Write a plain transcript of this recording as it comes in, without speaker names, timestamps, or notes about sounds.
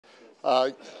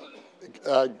Uh,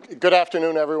 Good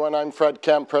afternoon, everyone. I'm Fred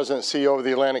Kemp, President and CEO of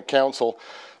the Atlantic Council.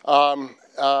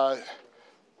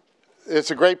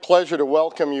 It's a great pleasure to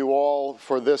welcome you all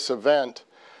for this event.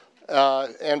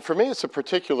 And for me, it's a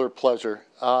particular pleasure.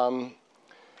 There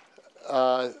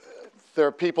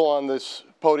are people on this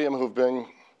podium who've been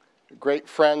great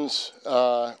friends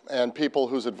and people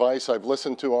whose advice I've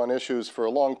listened to on issues for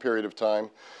a long period of time.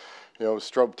 You know,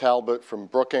 Strobe Talbott from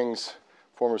Brookings,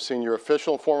 former senior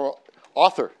official, former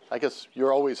author. I guess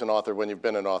you're always an author when you've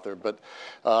been an author, but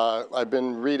I've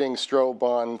been reading Strobe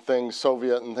on things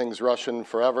Soviet and things Russian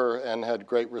forever and had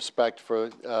great respect for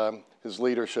his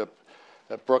leadership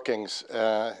at Brookings,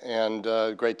 and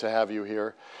great to have you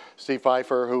here. Steve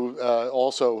Pifer, who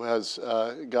also has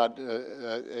got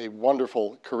a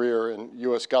wonderful career in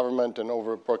U.S. government and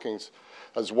over at Brookings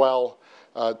as well.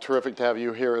 Terrific to have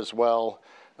you here as well.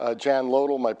 Jan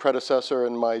Lodal, my predecessor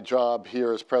in my job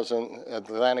here as president at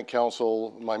the Atlantic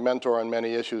Council, my mentor on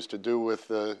many issues to do with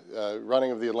the running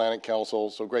of the Atlantic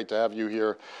Council, so great to have you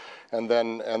here. And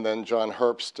then John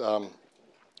Herbst,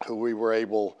 who we were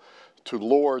able to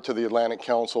lure to the Atlantic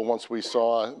Council once we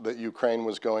saw that Ukraine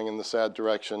was going in the sad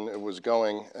direction it was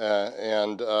going,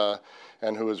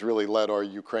 and who has really led our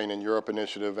Ukraine and Europe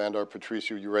initiative and our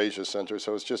Patriciu Eurasia Center.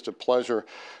 So it's just a pleasure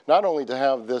not only to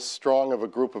have this strong of a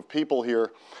group of people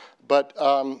here, but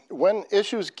when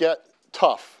issues get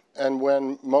tough and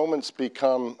when moments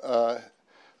become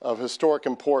of historic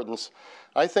importance,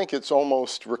 I think it's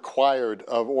almost required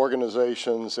of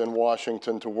organizations in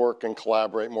Washington to work and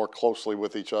collaborate more closely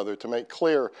with each other to make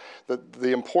clear that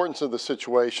the importance of the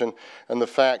situation and the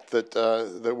fact that,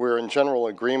 that we're in general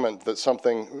agreement that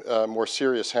something more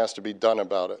serious has to be done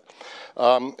about it.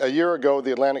 A year ago,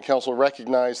 the Atlantic Council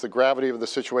recognized the gravity of the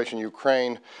situation in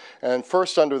Ukraine, and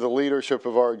first under the leadership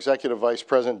of our Executive Vice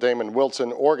President Damon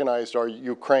Wilson, organized our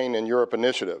Ukraine and Europe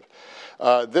initiative.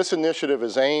 This initiative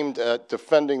is aimed at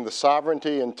defending the sovereignty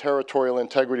and territorial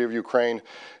integrity of Ukraine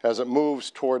as it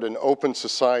moves toward an open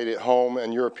society at home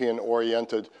and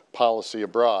European-oriented policy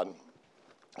abroad.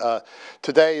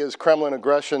 Today, as Kremlin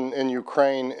aggression in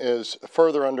Ukraine is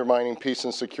further undermining peace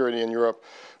and security in Europe,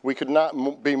 we could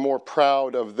not be more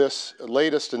proud of this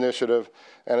latest initiative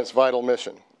and its vital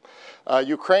mission.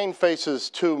 Ukraine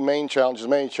faces two main challenges,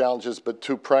 many challenges, but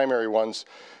two primary ones.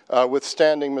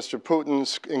 Withstanding Mr.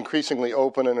 Putin's increasingly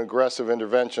open and aggressive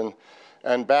intervention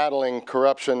and battling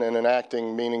corruption and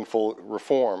enacting meaningful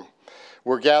reform.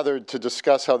 We're gathered to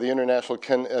discuss how the international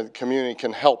community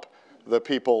can help the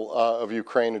people of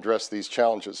Ukraine address these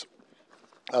challenges.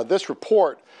 This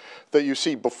report that you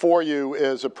see before you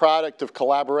is a product of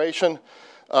collaboration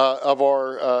of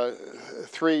our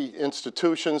three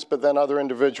institutions, but then other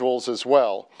individuals as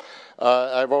well.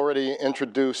 I've already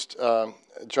introduced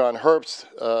John Herbst,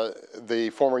 the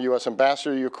former U.S.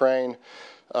 Ambassador to Ukraine,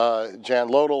 Jan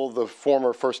Lodal, the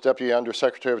former First Deputy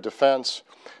Undersecretary of Defense,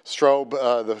 Strobe,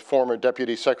 the former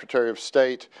Deputy Secretary of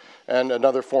State, and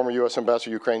another former U.S. Ambassador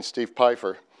to Ukraine, Steve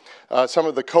Pifer. Some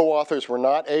of the co-authors were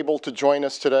not able to join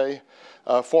us today.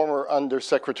 Former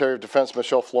Undersecretary of Defense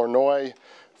Michele Flournoy,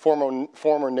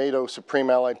 former NATO Supreme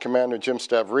Allied Commander Jim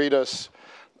Stavridis,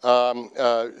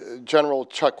 General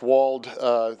Chuck Wald,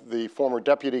 the former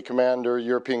Deputy Commander,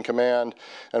 European Command,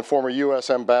 and former U.S.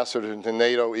 Ambassador to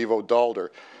NATO, Daalder.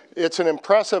 It's an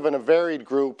impressive and a varied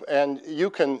group, and you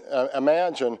can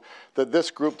imagine that this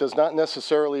group does not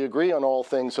necessarily agree on all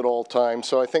things at all times,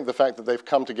 so I think the fact that they've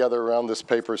come together around this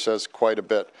paper says quite a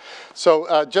bit.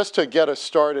 So just to get us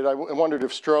started, I wondered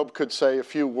if Strobe could say a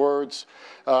few words,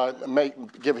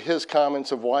 give his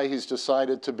comments of why he's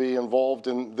decided to be involved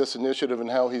in this initiative and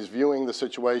how he's viewing the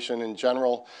situation in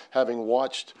general, having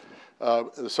watched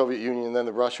the Soviet Union and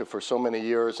then Russia for so many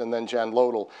years, and then Jan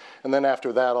Lodal. And then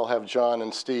after that, I'll have John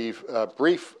and Steve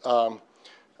brief the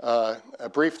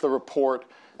report,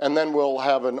 and then we'll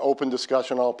have an open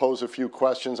discussion. I'll pose a few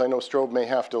questions. I know Strobe may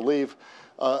have to leave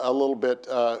a little bit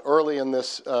early in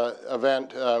this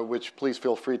event, which please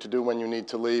feel free to do when you need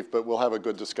to leave, but we'll have a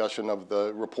good discussion of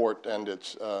the report and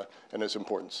its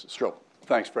importance. Strobe.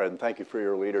 Thanks, Fred, and thank you for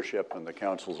your leadership and the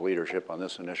Council's leadership on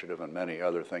this initiative and many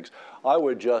other things. I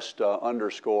would just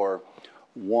underscore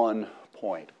one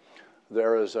point.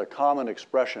 There is a common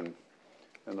expression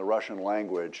in the Russian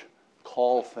language,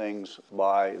 call things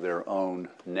by their own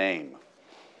name.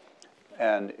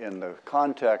 And in the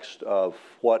context of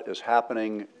what is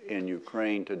happening in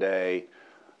Ukraine today,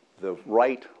 the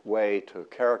right way to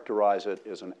characterize it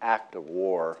is an act of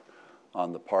war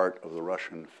on the part of the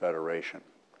Russian Federation.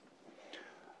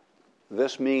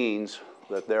 This means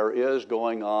that there is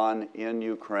going on in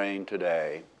Ukraine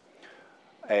today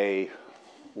a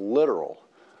literal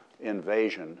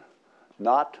invasion,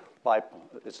 not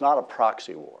it's not a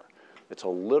proxy war. It's a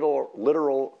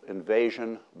literal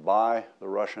invasion by the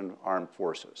Russian armed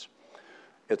forces.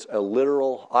 It's a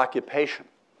literal occupation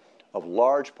of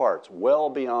large parts, well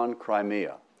beyond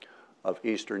Crimea, of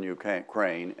eastern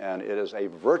Ukraine, and it is a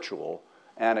virtual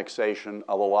annexation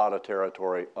of a lot of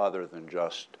territory other than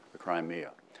just the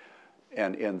Crimea.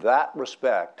 And in that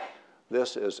respect,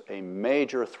 this is a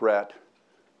major threat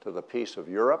to the peace of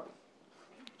Europe,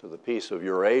 to the peace of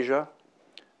Eurasia,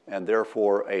 and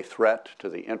therefore a threat to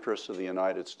the interests of the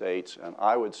United States, and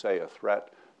I would say a threat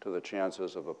to the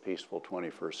chances of a peaceful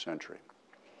 21st century.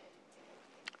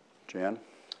 Jan?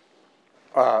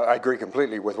 I agree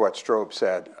completely with what Strobe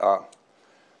said.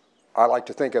 I like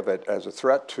to think of it as a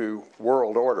threat to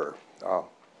world order.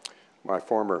 My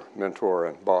former mentor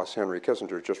and boss, Henry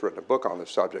Kissinger, has just written a book on this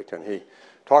subject, and he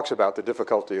talks about the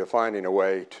difficulty of finding a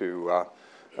way to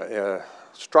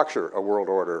structure a world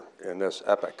order in this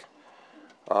epoch.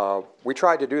 We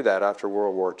tried to do that after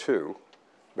World War II,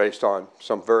 based on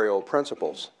some very old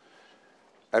principles.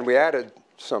 And we added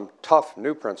some tough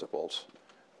new principles,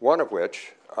 one of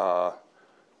which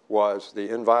was the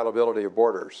inviolability of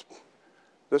borders.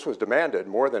 This was demanded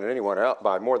more than anyone else,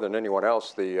 by more than anyone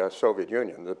else, the Soviet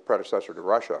Union, the predecessor to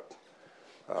Russia.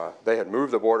 They had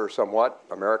moved the border somewhat.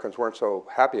 Americans weren't so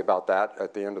happy about that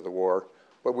at the end of the war,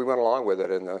 but we went along with it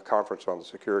in the Conference on the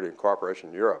Security and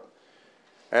Cooperation in Europe.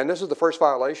 And this is the first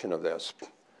violation of this.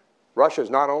 Russia has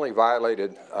not only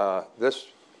violated this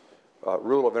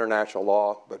rule of international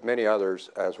law, but many others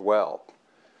as well.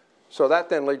 So that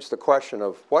then leads to the question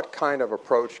of what kind of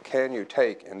approach can you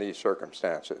take in these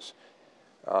circumstances?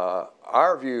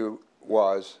 Our view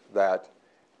was that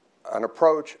an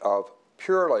approach of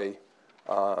purely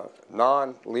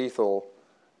non-lethal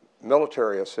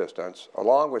military assistance,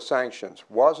 along with sanctions,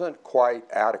 wasn't quite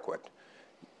adequate.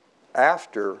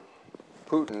 After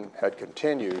Putin had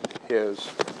continued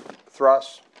his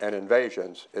thrusts and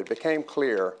invasions, it became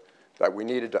clear that we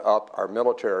needed to up our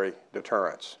military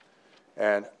deterrence.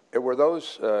 And it were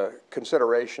those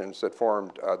considerations that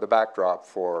formed the backdrop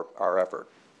for our effort.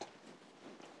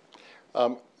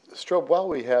 Strobe, while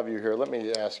we have you here, let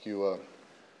me ask you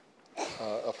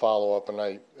a follow-up, and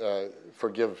I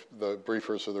forgive the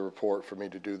briefers of the report for me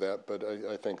to do that, but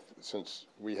I think since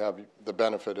we have the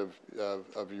benefit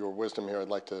of your wisdom here, I'd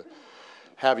like to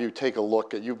have you take a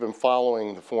look at, you've been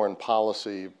following the foreign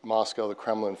policy, Moscow, the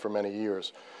Kremlin, for many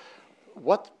years.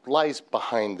 What lies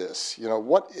behind this? You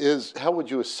know, how would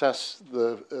you assess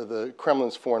the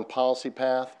Kremlin's foreign policy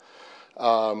path?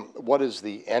 What is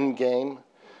the end game?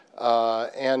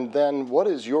 And then what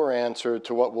is your answer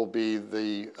to what will be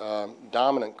the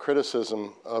dominant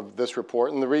criticism of this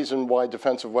report and the reason why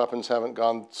defensive weapons haven't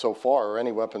gone so far, or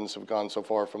any weapons have gone so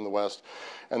far from the West,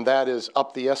 and that is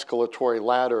up the escalatory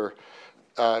ladder,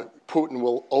 Putin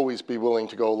will always be willing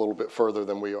to go a little bit further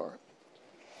than we are?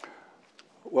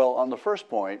 Well, on the first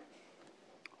point,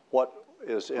 what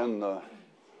is in the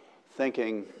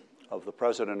thinking of the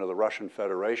President of the Russian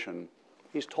Federation,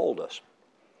 he's told us.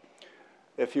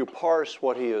 If you parse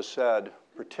what he has said,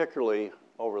 particularly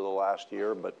over the last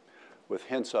year, but with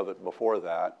hints of it before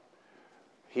that,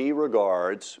 he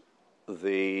regards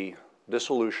the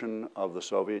dissolution of the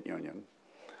Soviet Union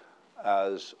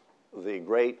as the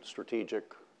great strategic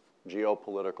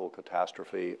geopolitical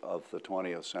catastrophe of the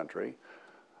 20th century.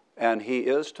 And he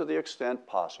is, to the extent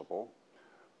possible,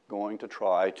 going to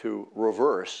try to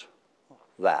reverse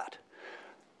that.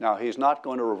 Now, he's not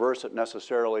going to reverse it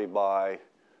necessarily by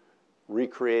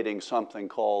recreating something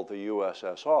called the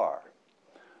USSR,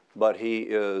 but he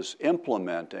is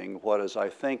implementing what has, I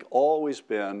think, always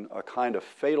been a kind of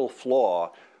fatal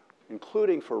flaw,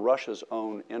 including for Russia's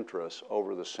own interests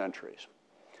over the centuries.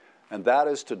 And that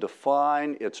is to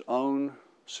define its own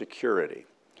security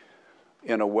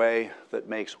in a way that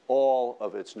makes all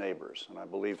of its neighbors, and I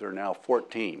believe there are now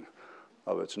 14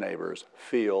 of its neighbors,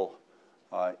 feel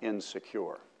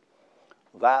insecure.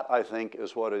 That, I think,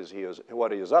 is what he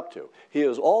is up to. He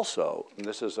is also, and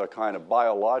this is a kind of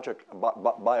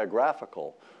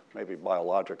biographical, maybe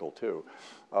biological too,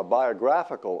 a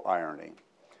biographical irony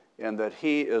in that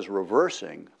he is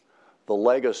reversing the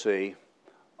legacy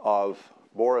of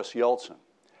Boris Yeltsin.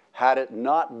 Had it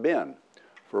not been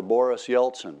for Boris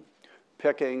Yeltsin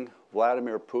picking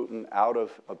Vladimir Putin out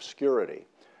of obscurity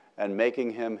and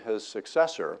making him his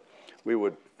successor, we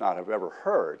would not have ever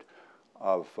heard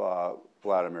of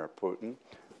Vladimir Putin,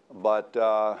 but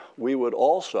we would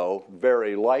also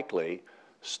very likely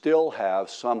still have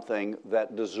something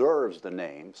that deserves the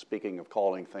name, speaking of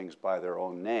calling things by their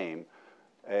own name,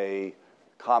 a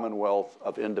Commonwealth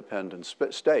of Independent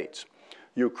States.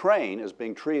 Ukraine is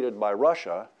being treated by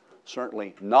Russia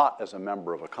certainly not as a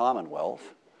member of a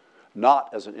commonwealth, not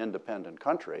as an independent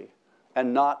country,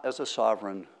 and not as a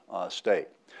sovereign state.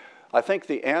 I think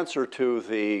the answer to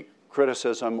the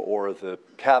criticism or the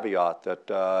caveat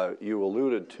that you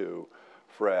alluded to,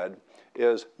 Fred,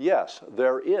 is yes,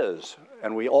 there is,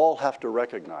 and we all have to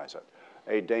recognize it,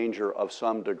 a danger of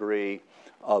some degree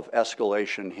of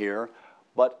escalation here,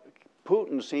 but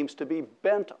Putin seems to be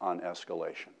bent on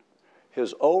escalation.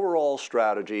 His overall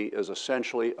strategy is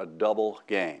essentially a double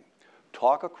game: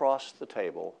 talk across the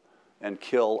table and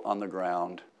kill on the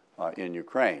ground in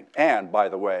Ukraine. And by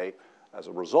the way, as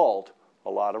a result, a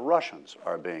lot of Russians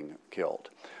are being killed.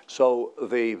 So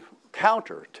the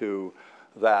counter to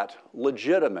that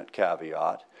legitimate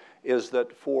caveat is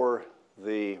that for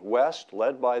the West,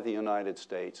 led by the United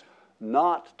States,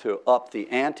 not to up the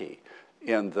ante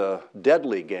in the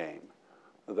deadly game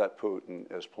that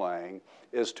Putin is playing,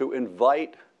 is to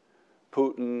invite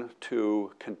Putin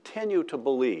to continue to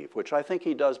believe, which I think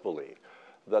he does believe,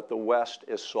 that the West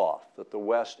is soft, that the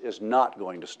West is not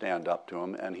going to stand up to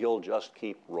him, and he'll just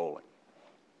keep rolling.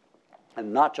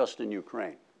 And not just in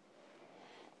Ukraine.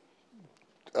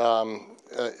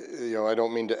 You know, I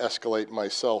don't mean to escalate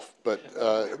myself, but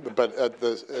at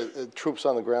the troops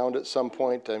on the ground at some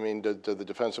point, I mean, do the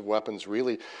defensive weapons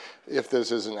really, if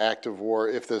this is an active war,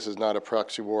 if this is not a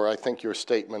proxy war, I think your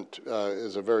statement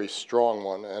is a very strong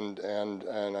one,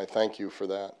 and I thank you for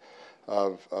that,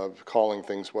 of calling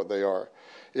things what they are.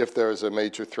 If there is a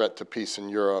major threat to peace in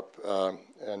Europe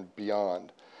and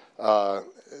beyond,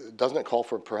 doesn't it call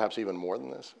for perhaps even more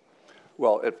than this?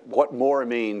 Well, what more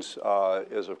means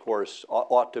is, of course,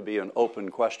 ought to be an open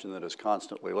question that is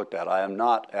constantly looked at. I am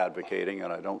not advocating,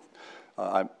 and I don't,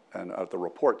 and the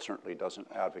report certainly doesn't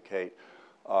advocate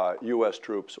U.S.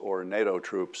 troops or NATO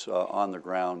troops on the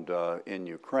ground in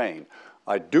Ukraine.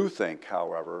 I do think,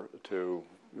 however, to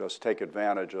just take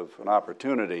advantage of an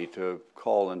opportunity to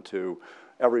call into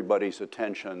everybody's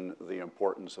attention the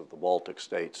importance of the Baltic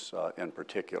states in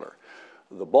particular.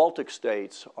 The Baltic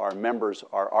states are members,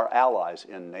 are allies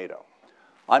in NATO.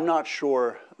 I'm not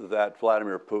sure that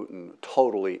Vladimir Putin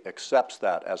totally accepts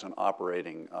that as an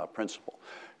operating principle.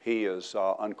 He is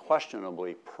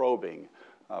unquestionably probing,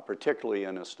 particularly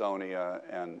in Estonia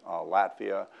and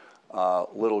Latvia,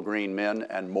 little green men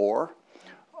and more.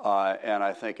 And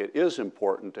I think it is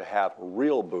important to have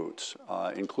real boots,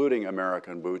 including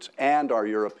American boots and our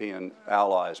European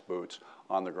allies' boots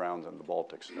on the ground in the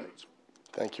Baltic states.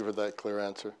 Thank you for that clear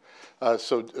answer.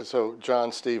 So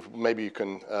John, Steve, maybe you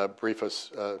can brief us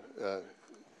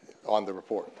on the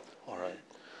report. All right.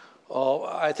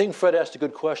 I think Fred asked a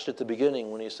good question at the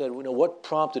beginning when he said, you know, what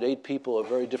prompted 8 people of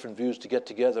very different views to get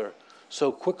together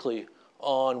so quickly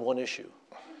on one issue?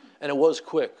 And it was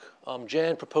quick.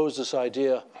 Jan proposed this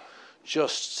idea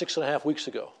just 6.5 weeks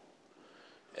ago.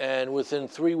 And within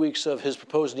 3 weeks of his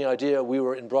proposing the idea, we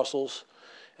were in Brussels.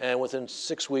 And within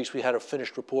 6 weeks, we had a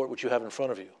finished report, which you have in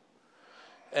front of you.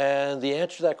 And the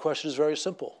answer to that question is very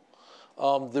simple.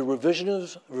 The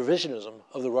revisionism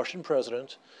of the Russian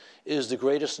president is the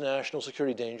greatest national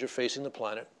security danger facing the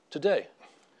planet today.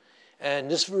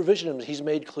 And this revisionism he's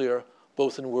made clear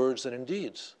both in words and in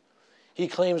deeds. He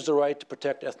claims the right to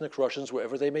protect ethnic Russians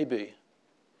wherever they may be.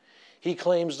 He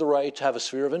claims the right to have a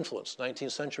sphere of influence,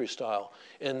 19th century style,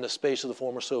 in the space of the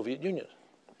former Soviet Union.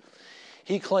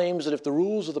 He claims that if the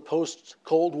rules of the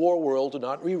post-Cold War world are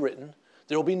not rewritten,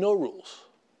 there will be no rules.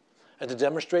 And to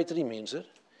demonstrate that he means it,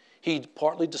 he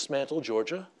partly dismantled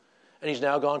Georgia, and he's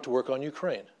now gone to work on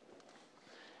Ukraine.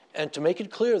 And to make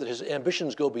it clear that his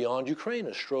ambitions go beyond Ukraine,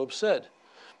 as Strobe said,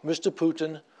 Mr.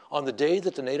 Putin, on the day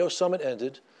that the NATO summit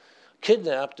ended,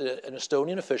 kidnapped an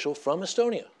Estonian official from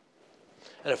Estonia.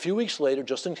 And a few weeks later,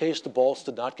 just in case the Balts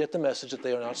did not get the message that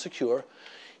they are not secure,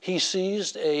 he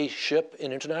seized a ship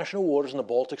in international waters in the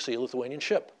Baltic Sea, a Lithuanian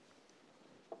ship.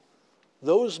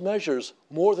 Those measures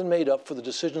more than made up for the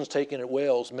decisions taken at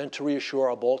Wales meant to reassure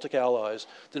our Baltic allies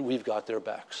that we've got their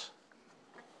backs.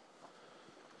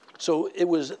 So it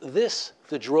was this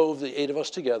that drove the 8 of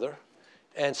us together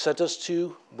and sent us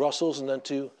to Brussels and then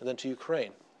to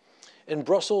Ukraine. In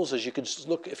Brussels, as you can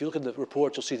look, if you look at the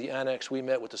report, you'll see the annex. We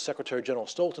met with the Secretary General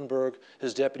Stoltenberg,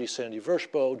 his deputy Sandy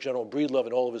Vershbow, General Breedlove,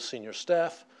 and all of his senior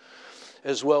staff,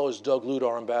 as well as Doug Lute,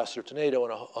 our ambassador to NATO,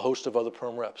 and a host of other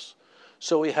perm reps.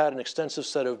 So we had an extensive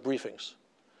set of briefings.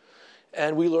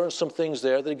 And we learned some things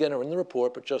there that, again, are in the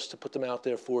report, but just to put them out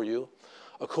there for you.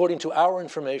 According to our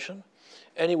information,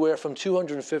 anywhere from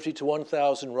 250 to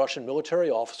 1,000 Russian military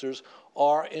officers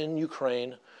are in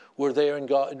Ukraine, where they are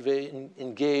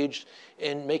engaged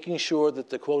in making sure that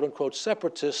the quote-unquote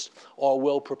separatists are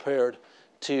well prepared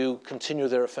to continue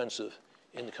their offensive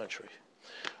in the country.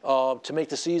 To make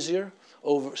this easier,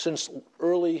 since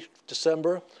early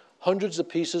December, hundreds of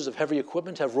pieces of heavy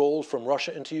equipment have rolled from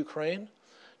Russia into Ukraine: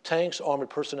 tanks, armored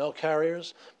personnel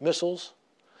carriers, missiles.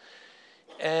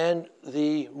 And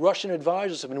the Russian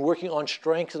advisors have been working on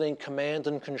strengthening command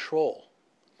and control.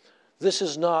 This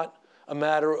is not a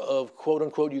matter of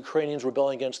quote-unquote Ukrainians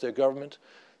rebelling against their government.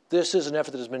 This is an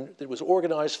effort that was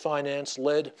organized, financed,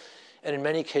 led, and in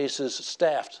many cases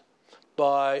staffed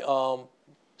by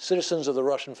citizens of the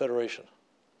Russian Federation.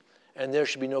 And there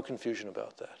should be no confusion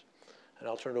about that. And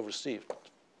I'll turn it over to Steve at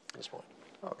this point.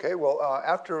 Okay, well,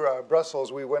 after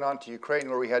Brussels, we went on to Ukraine,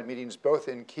 where we had meetings both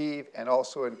in Kyiv and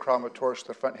also in Kramatorsk,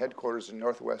 the front headquarters in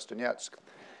northwest Donetsk.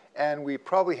 And we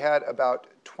probably had about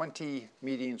 20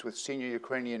 meetings with senior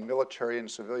Ukrainian military and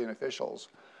civilian officials.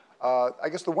 I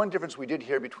guess the one difference we did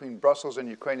here between Brussels and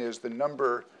Ukraine is the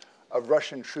number of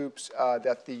Russian troops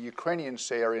that the Ukrainians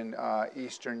say are in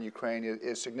eastern Ukraine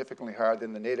is significantly higher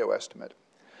than the NATO estimate.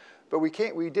 But we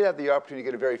did have the opportunity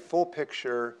to get a very full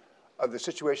picture of the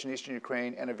situation in eastern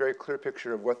Ukraine and a very clear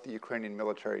picture of what the Ukrainian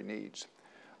military needs.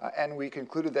 And we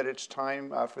concluded that it's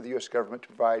time for the U.S. government to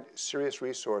provide serious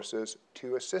resources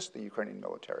to assist the Ukrainian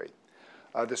military.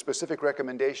 The specific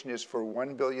recommendation is for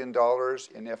 $1 billion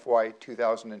in FY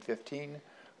 2015,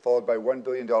 followed by $1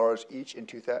 billion each in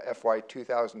FY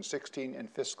 2016 and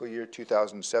fiscal year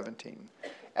 2017.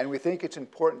 And we think it's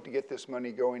important to get this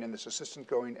money going and this assistance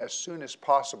going as soon as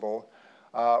possible.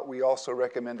 We also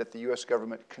recommend that the U.S.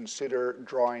 government consider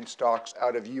drawing stocks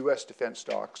out of U.S. defense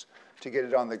stocks to get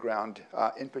it on the ground,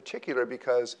 in particular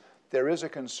because there is a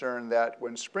concern that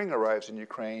when spring arrives in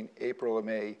Ukraine, April or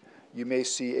May, you may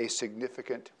see a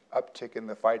significant uptick in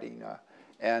the fighting,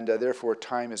 and therefore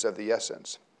time is of the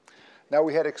essence. Now,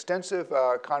 we had extensive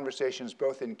conversations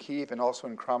both in Kyiv and also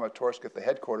in Kramatorsk at the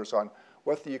headquarters on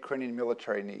what the Ukrainian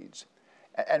military needs.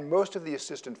 And most of the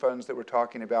assistance funds that we're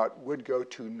talking about would go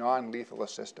to non-lethal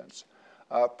assistance.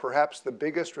 Perhaps the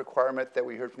biggest requirement that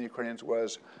we heard from the Ukrainians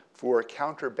was for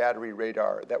counter-battery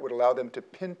radar that would allow them to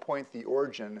pinpoint the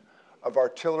origin of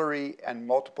artillery and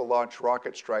multiple launch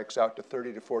rocket strikes out to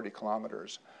 30 to 40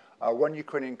 kilometers. One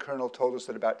Ukrainian colonel told us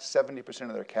that about 70%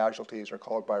 of their casualties are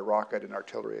caused by rocket and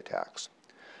artillery attacks.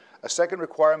 A second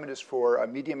requirement is for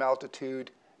medium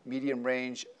altitude, medium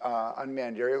range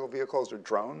unmanned aerial vehicles or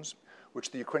drones, which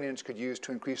the Ukrainians could use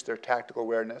to increase their tactical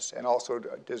awareness and also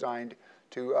designed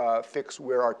to fix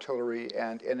where artillery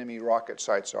and enemy rocket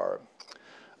sites are.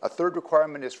 A third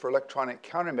requirement is for electronic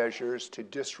countermeasures to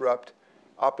disrupt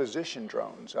opposition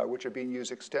drones, which are being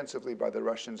used extensively by the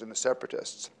Russians and the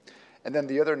separatists. And then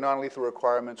the other non-lethal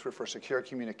requirements were for secure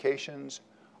communications,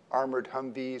 armored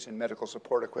Humvees, and medical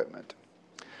support equipment.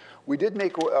 We did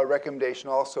make a recommendation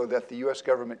also that the U.S.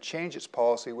 government change its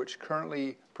policy, which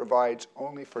currently provides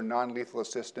only for non-lethal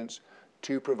assistance,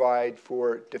 to provide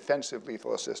for defensive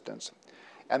lethal assistance.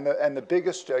 And the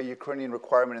biggest Ukrainian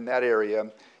requirement in that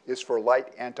area is for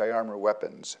light anti-armor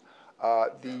weapons.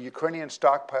 The Ukrainian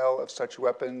stockpile of such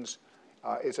weapons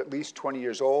is at least 20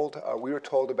 years old. We were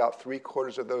told about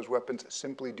 3/4 of those weapons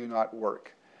simply do not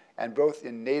work. And both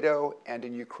in NATO and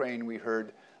in Ukraine, we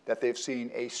heard that they've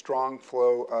seen a strong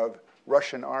flow of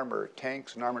Russian armor,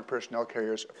 tanks and armored personnel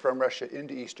carriers from Russia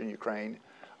into eastern Ukraine.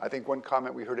 I think one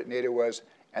comment we heard at NATO was,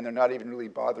 and they're not even really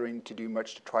bothering to do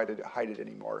much to try to hide it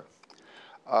anymore.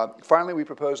 Finally, we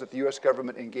propose that the U.S.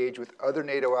 government engage with other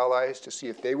NATO allies to see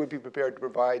if they would be prepared to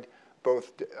provide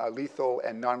both lethal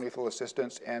and non-lethal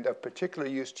assistance, and of particular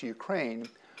use to Ukraine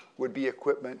would be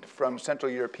equipment from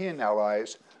Central European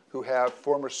allies who have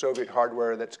former Soviet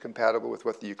hardware that's compatible with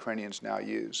what the Ukrainians now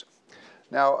use.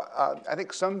 Now, I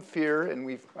think some fear,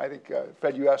 and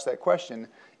Fred, you asked that question,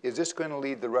 is this going to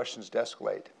lead the Russians to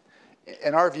escalate?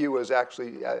 And our view was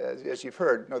actually, as you've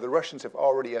heard, no, the Russians have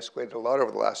already escalated a lot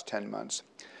over the last 10 months.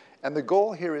 And the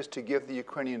goal here is to give the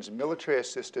Ukrainians military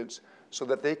assistance so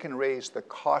that they can raise the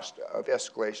cost of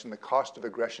escalation, the cost of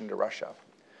aggression to Russia.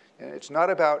 And it's not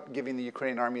about giving the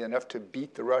Ukrainian army enough to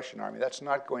beat the Russian army. That's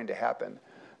not going to happen.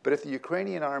 But if the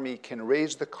Ukrainian army can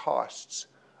raise the costs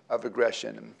of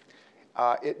aggression,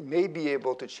 it may be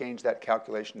able to change that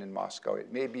calculation in Moscow.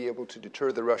 It may be able to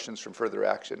deter the Russians from further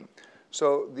action.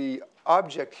 So the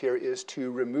object here is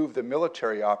to remove the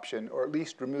military option, or at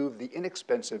least remove the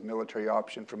inexpensive military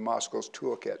option from Moscow's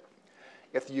toolkit.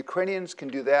 If the Ukrainians can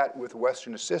do that with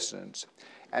Western assistance,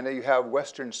 and you have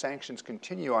Western sanctions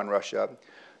continue on Russia,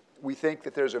 we think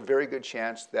that there's a very good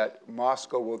chance that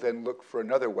Moscow will then look for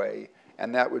another way,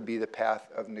 and that would be the path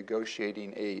of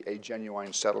negotiating a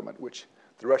genuine settlement, which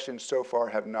the Russians so far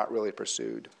have not really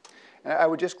pursued. And I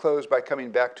would just close by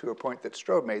coming back to a point that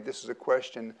Strobe made. This is a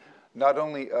question not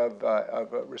only of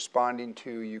responding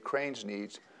to Ukraine's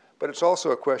needs, but it's also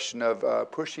a question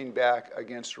of pushing back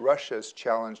against Russia's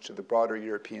challenge to the broader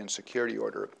European security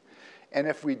order. And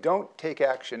if we don't take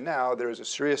action now, there is a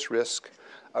serious risk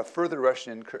of further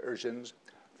Russian incursions,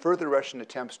 further Russian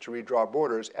attempts to redraw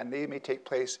borders, and they may take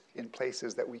place in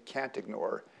places that we can't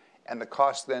ignore. And the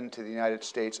cost then to the United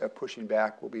States of pushing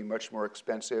back will be much more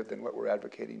expensive than what we're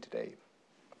advocating today.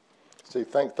 Steve,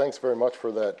 thanks very much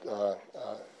for that,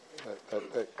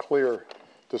 that clear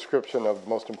description of the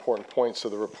most important points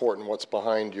of the report and what's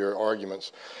behind your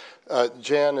arguments.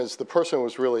 Jan, as the person who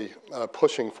was really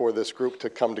pushing for this group to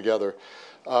come together,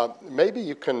 maybe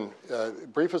you can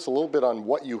brief us a little bit on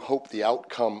what you hope the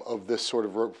outcome of this sort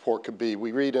of report could be.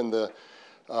 We read in the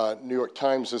New York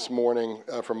Times this morning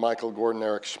from Michael Gordon,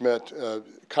 Eric Schmidt,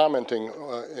 commenting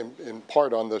in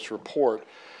part on this report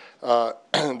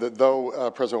that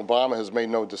though President Obama has made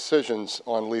no decisions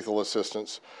on lethal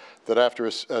assistance, that after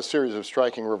a series of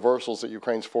striking reversals that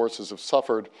Ukraine's forces have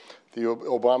suffered, the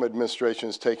Obama administration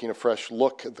is taking a fresh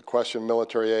look at the question of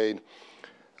military aid.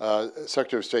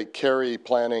 Secretary of State Kerry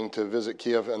planning to visit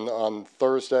Kiev on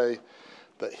Thursday.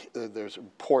 There's a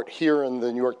report here in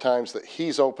the New York Times that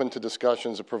he's open to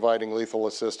discussions of providing lethal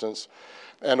assistance.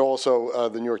 And also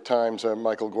the New York Times,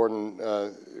 Michael Gordon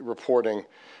reporting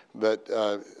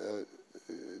that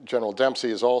General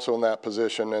Dempsey is also in that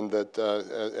position, and that,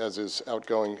 as is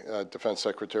outgoing Defense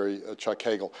Secretary Chuck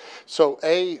Hagel. So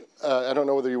I don't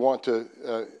know whether you want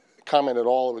to comment at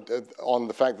all on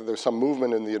the fact that there's some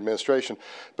movement in the administration,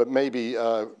 but maybe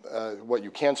what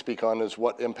you can speak on is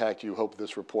what impact you hope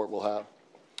this report will have.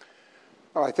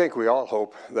 Well, I think we all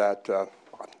hope that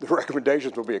the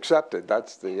recommendations will be accepted.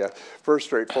 That's the first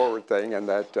straightforward thing, and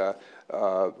that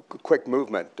quick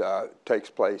movement takes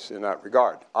place in that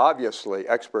regard. Obviously,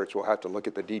 experts will have to look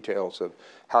at the details of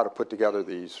how to put together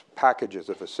these packages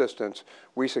of assistance.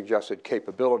 We suggested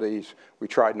capabilities. We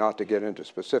tried not to get into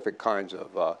specific kinds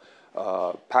of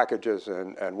packages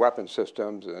and weapon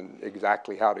systems and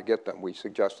exactly how to get them. We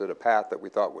suggested a path that we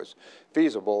thought was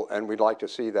feasible, and we'd like to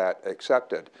see that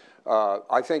accepted.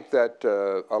 I think that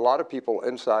a lot of people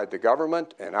inside the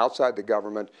government and outside the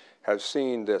government have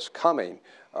seen this coming.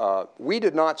 We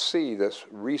did not see this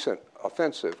recent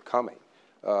offensive coming.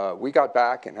 We got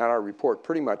back and had our report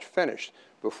pretty much finished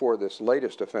before this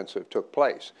latest offensive took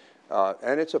place.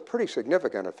 And it's a pretty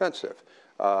significant offensive.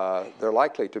 They're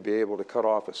likely to be able to cut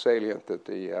off a salient that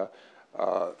the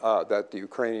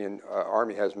Ukrainian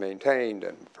army has maintained,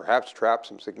 and perhaps trap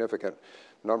some significant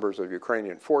numbers of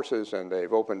Ukrainian forces, and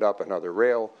they've opened up another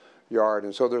rail yard.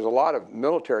 And so there's a lot of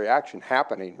military action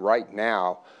happening right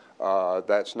now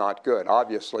that's not good.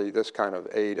 Obviously, this kind of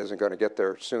aid isn't going to get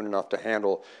there soon enough to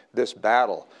handle this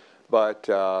battle. But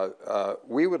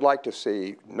we would like to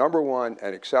see, number one,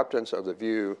 an acceptance of the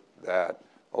view that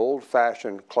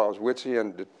old-fashioned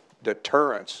Clausewitzian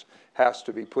deterrence has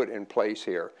to be put in place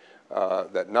here,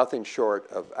 that nothing short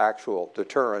of actual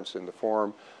deterrence in the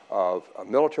form of a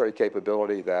military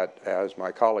capability that, as my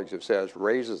colleagues have said,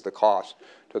 raises the cost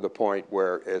to the point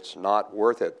where it's not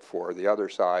worth it for the other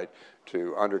side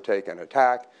to undertake an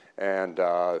attack, and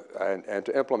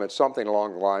to implement something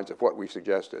along the lines of what we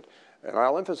suggested. And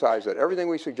I'll emphasize that everything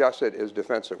we suggested is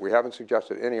defensive. We haven't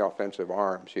suggested any offensive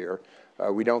arms here.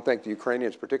 We don't think the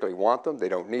Ukrainians particularly want them. They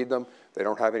don't need them. They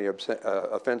don't have any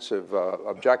offensive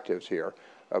objectives here,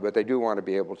 but they do want to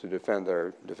be able to defend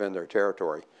their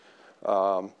territory.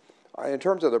 In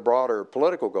terms of the broader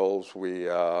political goals we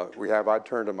have, I'd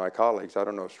turn to my colleagues. I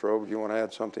don't know, Strobe, do you want to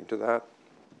add something to that?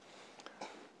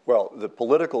 Well, the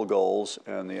political goals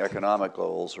and the economic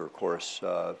goals are, of course,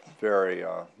 very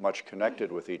much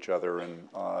connected with each other,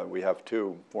 and we have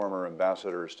two former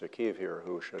ambassadors to Kyiv here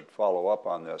who should follow up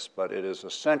on this. But it is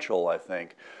essential, I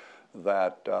think,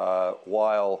 that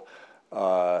while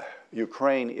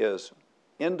Ukraine is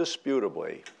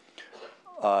indisputably,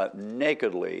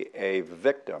 nakedly a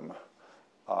victim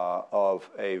of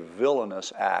a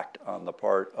villainous act on the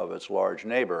part of its large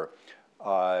neighbor,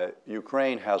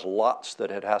 Ukraine has lots that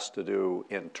it has to do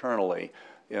internally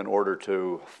in order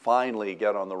to finally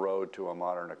get on the road to a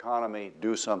modern economy,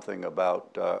 do something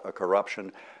about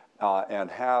corruption,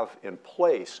 and have in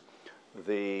place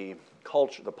the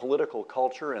culture, the political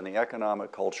culture and the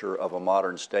economic culture of a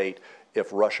modern state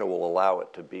if Russia will allow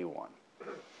it to be one.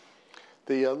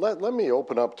 Let me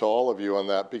open up to all of you on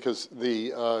that, because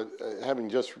having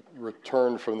just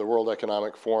returned from the World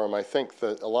Economic Forum, I think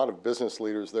that a lot of business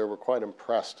leaders there were quite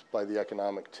impressed by the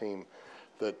economic team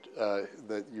that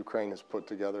Ukraine has put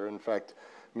together. In fact,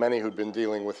 many who'd been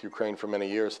dealing with Ukraine for many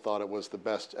years thought it was the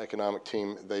best economic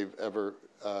team they've ever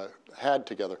had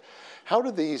together. How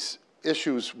do these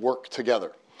issues work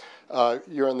together?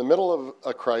 You're in the middle of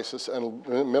a crisis and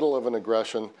in the middle of an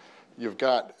aggression. you've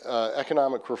got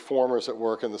economic reformers at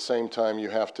work, and at the same time you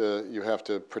have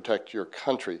to protect your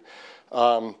country.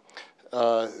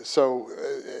 So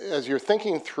as you're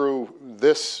thinking through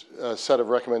this set of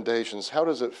recommendations, how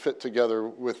does it fit together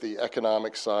with the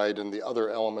economic side and the other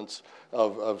elements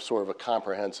of sort of a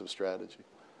comprehensive strategy?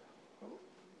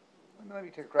 Let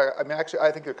me take a crack. I mean, actually,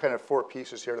 I think there are kind of 4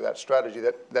 pieces here to that strategy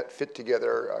that fit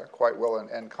together quite well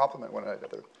and complement one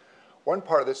another. One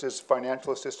part of this is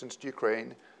financial assistance to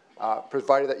Ukraine,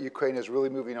 provided that Ukraine is really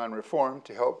moving on reform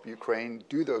to help Ukraine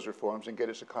do those reforms and get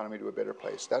its economy to a better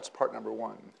place. That's part number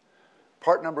 1.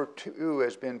 Part number 2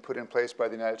 has been put in place by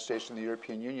the United States and the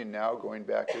European Union now, going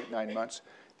back 8-9 months.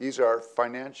 These are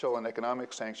financial and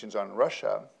economic sanctions on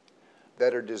Russia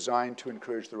that are designed to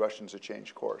encourage the Russians to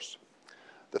change course.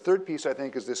 The third piece, I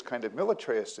think, is this kind of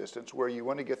military assistance where you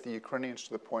want to get the Ukrainians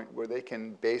to the point where they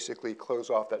can basically close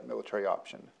off that military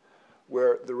option,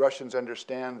 where the Russians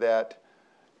understand that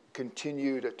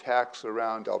continued attacks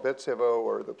around Dalbetsevo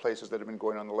or the places that have been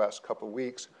going on the last couple of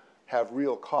weeks have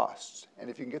real costs. And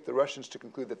if you can get the Russians to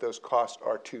conclude that those costs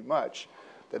are too much,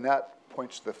 then that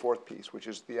points to the fourth piece, which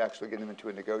is the actually getting them into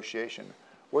a negotiation,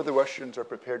 where the Russians are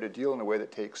prepared to deal in a way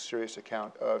that takes serious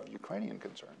account of Ukrainian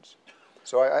concerns.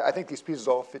 So I think these pieces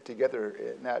all fit together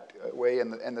in that way,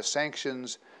 and the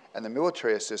sanctions and the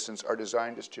military assistance are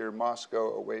designed to steer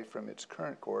Moscow away from its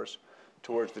current course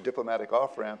towards the diplomatic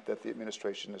off-ramp that the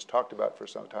administration has talked about for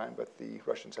some time, but the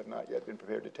Russians have not yet been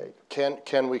prepared to take.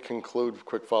 Can we conclude,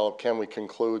 quick follow-up, can we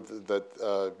conclude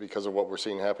that because of what we're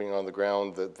seeing happening on the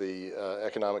ground, that the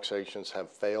economic sanctions have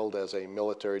failed as a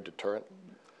military deterrent?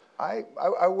 I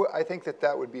think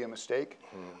that would be a mistake.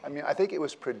 I mean, I think it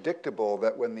was predictable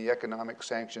that when the economic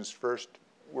sanctions first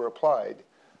were applied,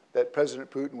 that President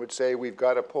Putin would say, we've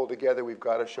got to pull together, we've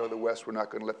got to show the West we're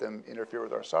not going to let them interfere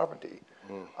with our sovereignty.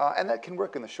 And that can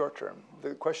work in the short term.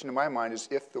 The question in my mind is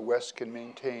if the West can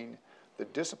maintain the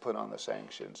discipline on the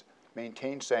sanctions,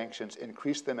 maintain sanctions,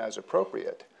 increase them as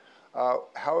appropriate,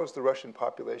 how is the Russian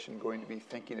population going to be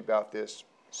thinking about this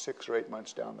 6 or 8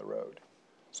 months down the road?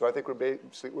 So I think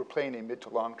we're playing a mid to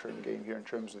long-term game here in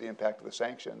terms of the impact of the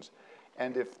sanctions.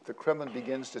 And if the Kremlin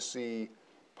begins to see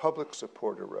public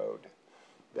support erode,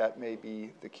 that may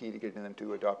be the key to getting them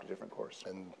to adopt a different course.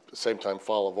 And at the same time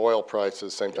follow oil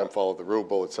prices, same time follow the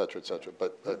ruble, et cetera, et cetera.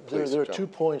 But please, there are 2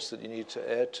 points that you need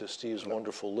to add to Steve's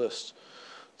wonderful list.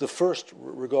 The first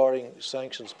regarding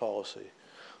sanctions policy.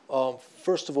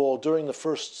 First of all, during the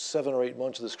first 7 or 8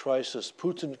 months of this crisis,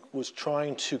 Putin was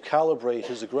trying to calibrate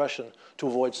his aggression to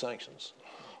avoid sanctions.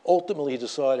 Ultimately, he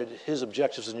decided his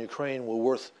objectives in Ukraine were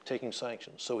worth taking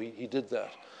sanctions, so he did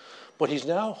that. But he's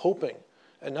now hoping,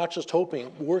 and not just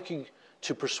hoping, working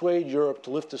to persuade Europe to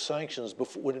lift the sanctions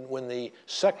when the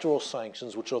sectoral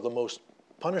sanctions, which are the most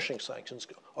punishing sanctions,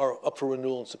 are up for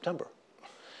renewal in September.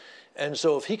 And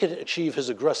so if he could achieve his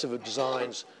aggressive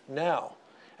designs now,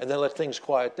 and then let things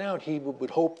quiet down, he would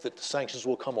hope that the sanctions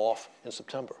will come off in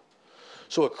September.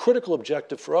 So a critical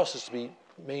objective for us is to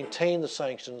maintain the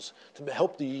sanctions to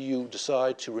help the EU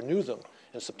decide to renew them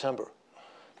in September.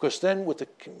 Because then with the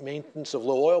maintenance of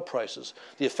low oil prices,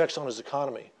 the effects on his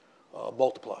economy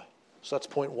multiply. So that's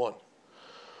point 1.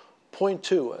 Point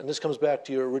 2, and this comes back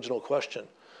to your original question,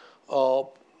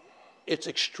 it's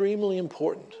extremely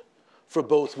important for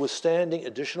both withstanding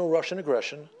additional Russian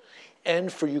aggression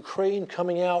and for Ukraine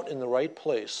coming out in the right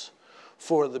place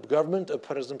for the government of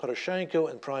President Poroshenko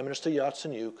and Prime Minister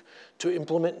Yatsenyuk to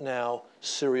implement now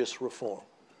serious reform.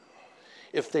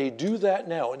 If they do that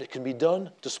now, and it can be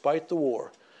done despite the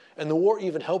war, and the war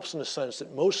even helps in the sense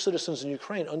that most citizens in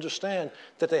Ukraine understand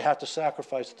that they have to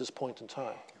sacrifice at this point in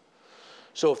time.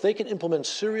 So if they can implement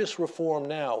serious reform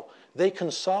now, they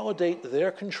consolidate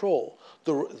their control,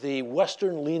 the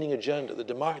Western-leaning agenda, the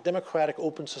democratic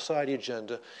open society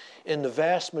agenda, in the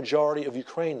vast majority of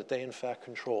Ukraine that they in fact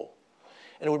control.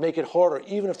 And it would make it harder,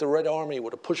 even if the Red Army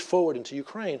were to push forward into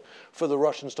Ukraine, for the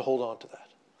Russians to hold on to that.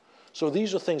 So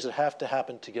these are things that have to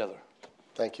happen together.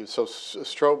 Thank you. So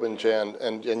Strobe and Jan,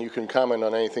 and you can comment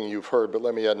on anything you've heard, but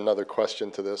let me add another question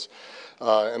to this,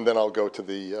 and then I'll go to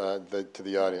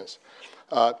the audience.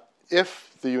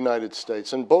 If the United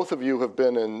States, and both of you have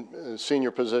been in senior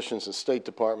positions in State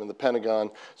Department, the Pentagon,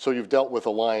 so you've dealt with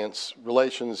alliance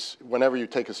relations. Whenever you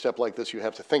take a step like this, you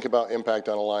have to think about impact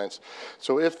on alliance.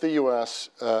 So if the U.S.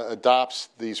 Adopts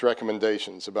these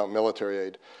recommendations about military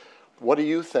aid, what do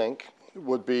you think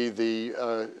would be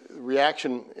the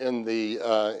reaction in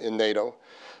NATO?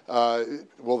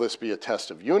 Will this be a test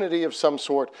of unity of some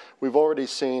sort? We've already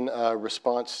seen a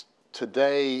response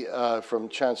today from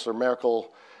Chancellor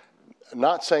Merkel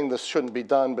not saying this shouldn't be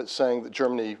done, but saying that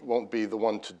Germany won't be the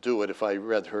one to do it, if I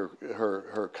read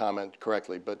her comment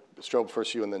correctly. But Strobe,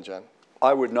 first you and then Jen.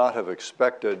 I would not have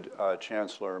expected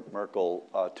Chancellor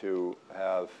Merkel to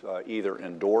have either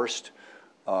endorsed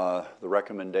the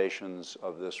recommendations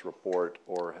of this report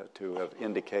or to have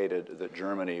indicated that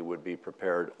Germany would be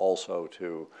prepared also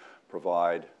to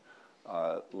provide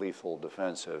lethal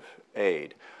defensive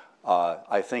aid.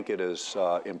 I think it is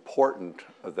important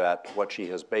that what she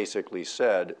has basically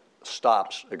said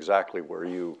stops exactly where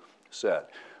you said.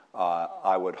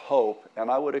 I would hope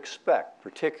and I would expect,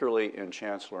 particularly in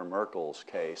Chancellor Merkel's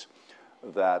case,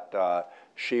 that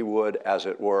she would, as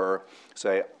it were,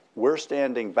 say, we're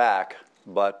standing back,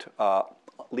 but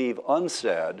leave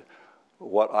unsaid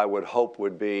what I would hope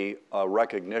would be a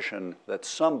recognition that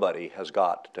somebody has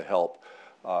got to help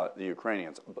the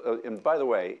Ukrainians. And by the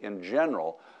way, in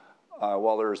general,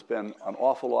 while there's been an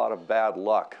awful lot of bad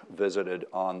luck visited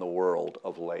on the world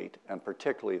of late, and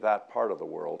particularly that part of the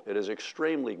world, it is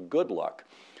extremely good luck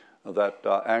that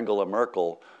Angela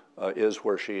Merkel is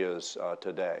where she is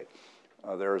today.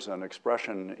 There's an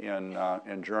expression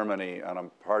in Germany,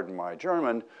 and pardon my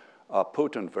German,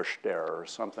 Putin-Versteher or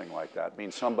something like that. It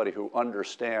means somebody who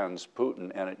understands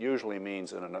Putin, and it usually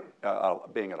means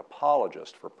being an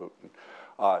apologist for Putin.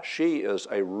 She is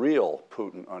a real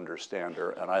Putin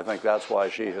understander, and I think that's why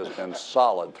she has been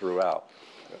solid throughout.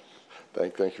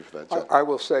 Thank you for that, Jen. I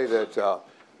will say that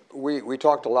we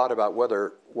talked a lot about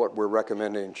whether what we're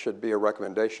recommending should be a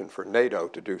recommendation for NATO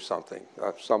to do something.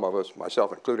 Some of us,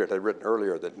 myself included, had written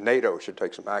earlier that NATO should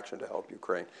take some action to help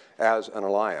Ukraine as an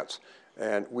alliance.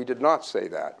 And we did not say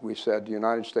that. We said the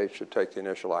United States should take the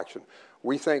initial action.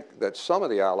 We think that some of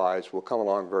the allies will come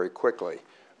along very quickly.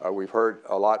 We've heard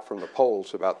a lot from the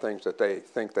Poles about things that they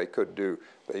think they could do.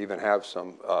 They even have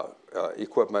some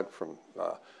equipment from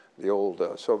the old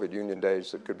Soviet Union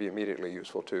days that could be immediately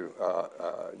useful to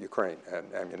Ukraine,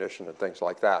 and ammunition and things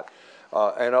like that.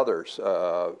 And others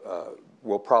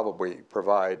will probably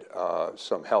provide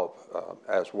some help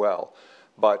as well.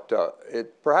 But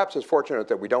it perhaps is fortunate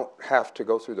that we don't have to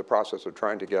go through the process of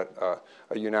trying to get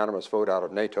a unanimous vote out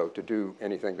of NATO to do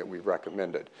anything that we've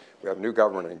recommended. We have a new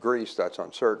government in Greece. That's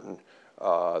uncertain.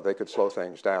 They could slow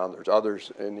things down. There's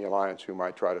others in the alliance who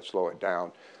might try to slow it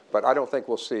down. But I don't think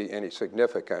we'll see any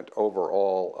significant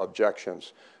overall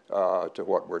objections to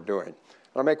what we're doing. And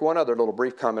I'll make one other little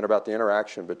brief comment about the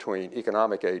interaction between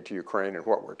economic aid to Ukraine and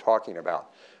what we're talking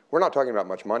about. We're not talking about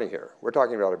much money here. We're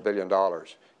talking about $1 billion.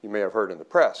 You may have heard in the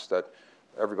press that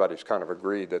everybody's kind of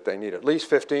agreed that they need at least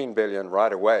 $15 billion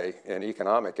right away in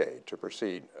economic aid to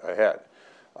proceed ahead.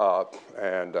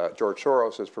 George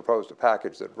Soros has proposed a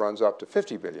package that runs up to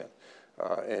 $50 billion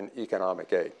in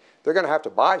economic aid. They're going to have to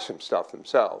buy some stuff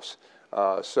themselves.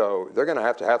 So they're going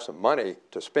to have some money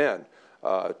to spend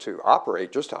to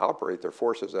operate, just to operate their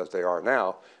forces as they are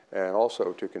now, and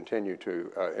also to continue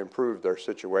to improve their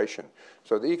situation.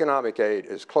 So the economic aid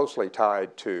is closely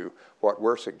tied to what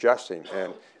we're suggesting,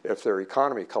 and if their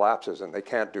economy collapses and they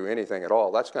can't do anything at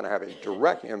all, that's going to have a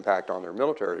direct impact on their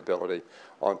military ability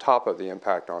on top of the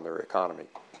impact on their economy.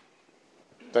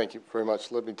 Thank you very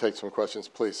much. Let me take some questions,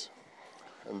 please.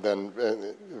 And then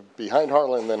behind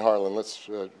Harlan, then Harlan. Let's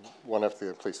one after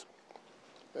the other, please.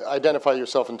 Identify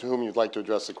yourself and to whom you'd like to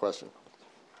address the question.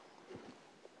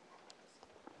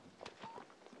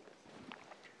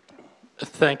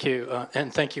 Thank you,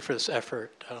 and thank you for this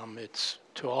effort. It's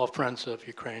to all friends of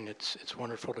Ukraine. It's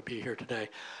wonderful to be here today.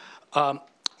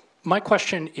 My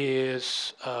question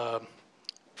is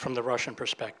from the Russian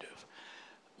perspective.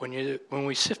 When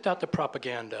we sift out the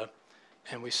propaganda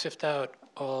and we sift out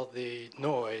all the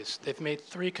noise, they've made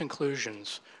 3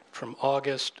 conclusions from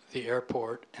August, the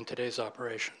airport, and today's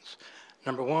operations.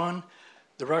 Number 1,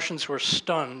 the Russians were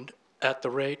stunned at the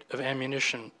rate of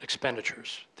ammunition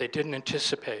expenditures. They didn't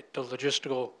anticipate the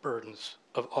logistical burdens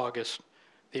of August,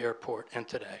 the airport, and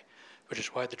today, which is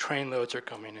why the train loads are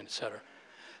coming in, et cetera.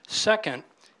 Second,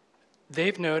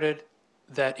 they've noted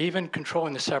that even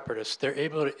controlling the separatists, they're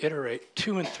able to iterate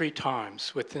 2 and 3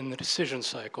 times within the decision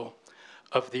cycle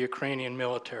of the Ukrainian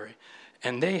military.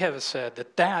 And they have said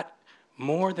that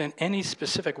more than any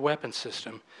specific weapon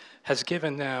system, has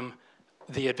given them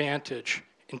the advantage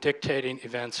in dictating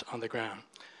events on the ground.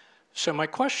 So my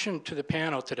question to the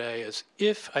panel today is,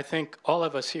 if I think all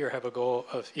of us here have a goal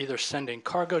of either sending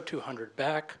Cargo 200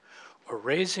 back or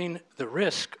raising the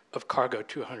risk of Cargo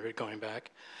 200 going back,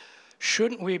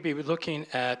 shouldn't we be looking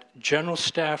at general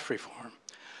staff reform?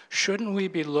 Shouldn't we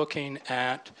be looking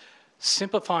at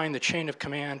simplifying the chain of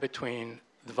command between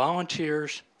the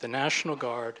volunteers, the National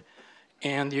Guard,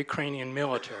 and the Ukrainian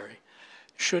military?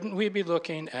 Shouldn't we be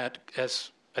looking at, as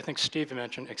I think Steve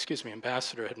mentioned, excuse me,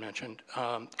 Ambassador had mentioned,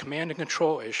 command and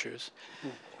control issues,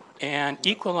 and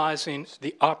equalizing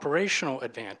the operational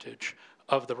advantage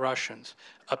of the Russians.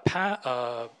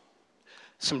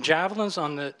 Some javelins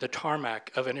on the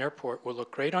tarmac of an airport will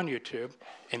look great on YouTube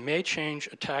and may change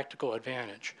a tactical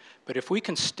advantage. But if we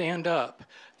can stand up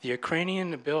the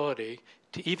Ukrainian ability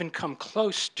to even come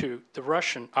close to the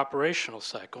Russian operational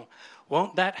cycle,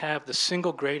 won't that have the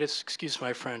single greatest, excuse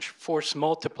my French, force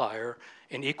multiplier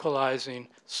in equalizing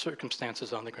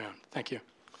circumstances on the ground? Thank you.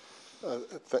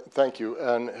 Thank you.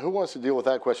 And who wants to deal with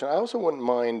that question? I also wouldn't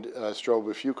mind,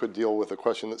 Strobe, if you could deal with a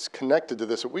question that's connected to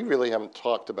this that we really haven't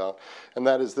talked about, and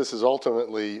that is this is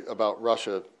ultimately about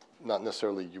Russia, not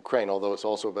necessarily Ukraine, although it's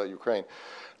also about Ukraine.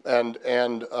 And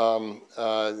at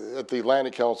the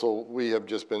Atlantic Council, we have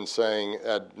just been saying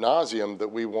ad nauseum that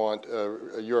we want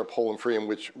a Europe whole and free in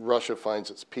which Russia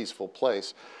finds its peaceful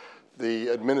place.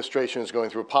 The administration is going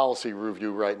through a policy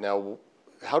review right now.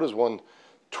 How does one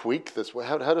tweak this?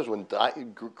 How does one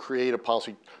create a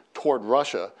policy toward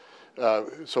Russia?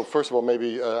 So first of all,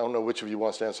 maybe, I don't know which of you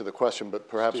wants to answer the question, but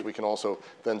perhaps we can also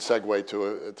then segue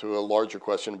to a larger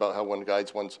question about how one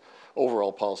guides one's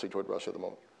overall policy toward Russia at the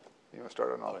moment. You want to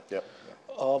start on all that?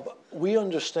 Yep. We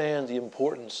understand the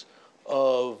importance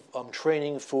of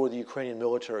training for the Ukrainian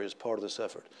military as part of this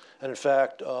effort. And in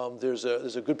fact, there's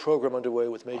a good program underway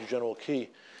with Major General Key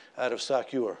out of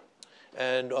Sakyur.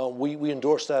 And we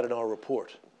endorse that in our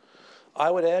report. I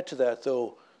would add to that,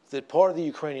 though, that part of the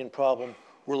Ukrainian problem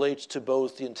relates to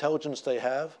both the intelligence they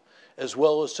have as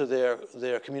well as to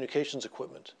their communications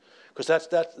equipment. Because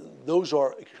those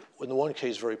are, in the one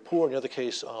case, very poor, in the other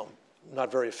case,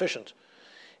 not very efficient.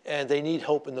 And they need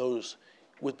help in those,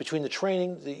 between the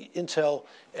training, the intel,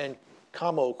 and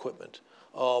commo equipment,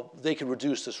 they can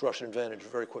reduce this Russian advantage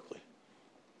very quickly.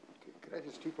 Could I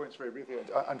just 2 points very briefly?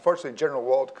 Unfortunately, General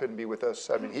Wald couldn't be with us.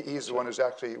 I mean, he's the one who's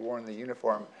actually worn the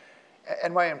uniform.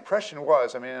 And my impression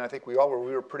was, I mean, and I think we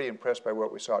were pretty impressed by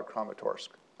what we saw at Kramatorsk.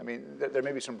 I mean, there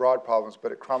may be some broad problems,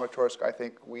 but at Kramatorsk, I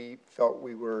think we felt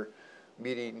we were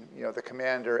meeting, the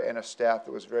commander and a staff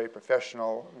that was very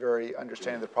professional, very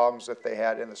understanding the problems that they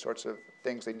had and the sorts of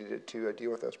things they needed to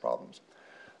deal with those problems.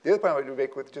 The other point I would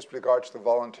make with just regards to the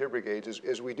volunteer brigades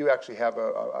is we do actually have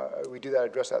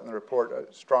address that in the report,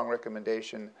 a strong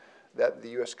recommendation that the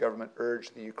U.S. government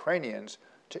urge the Ukrainians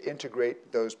to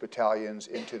integrate those battalions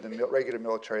into the regular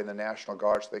military and the National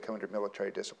Guard so they come under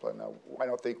military discipline. Now, I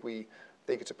don't think we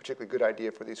think it's a particularly good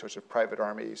idea for these sorts of private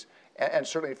armies. And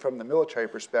certainly from the military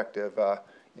perspective,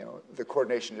 the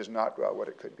coordination is not what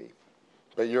it could be.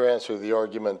 But your answer to the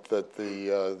argument that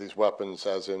these weapons,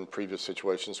 as in previous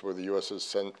situations where the U.S. has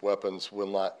sent weapons,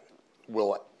 will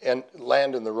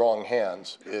land in the wrong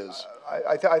hands is?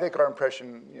 I think our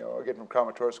impression, again from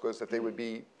Kramatorsk, was that they would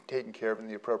be taken care of in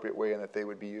the appropriate way and that they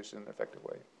would be used in an effective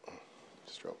way.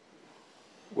 Strobe.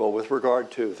 Well, with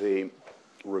regard to the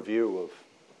review of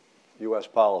U.S.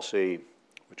 policy,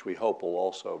 which we hope will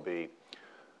also be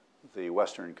the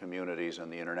Western communities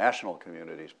and the international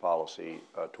community's policy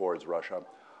towards Russia,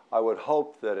 I would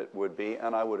hope that it would be,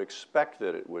 and I would expect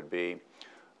that it would be,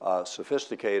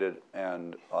 sophisticated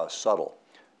and subtle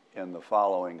in the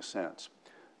following sense.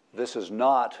 This is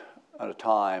not a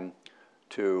time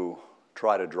to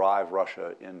try to drive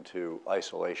Russia into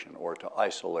isolation or to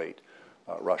isolate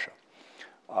Russia.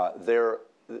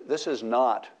 This is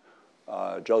not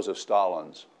Joseph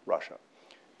Stalin's Russia,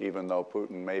 even though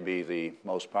Putin may be the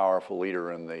most powerful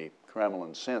leader in the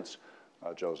Kremlin since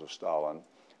Joseph Stalin.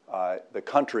 The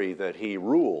country that he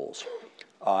rules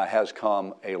has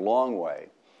come a long way.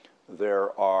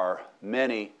 There are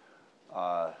many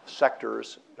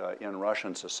sectors in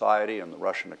Russian society and the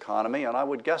Russian economy, and I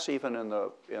would guess even in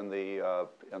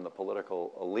the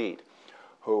political elite,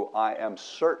 who I am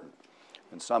certain,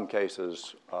 in some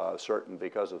cases certain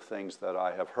because of things that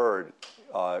I have heard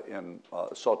in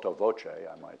sotto voce,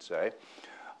 I might say,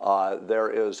 there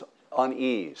is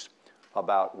unease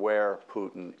about where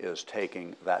Putin is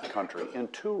taking that country in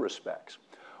two respects.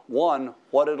 One,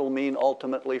 what it'll mean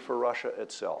ultimately for Russia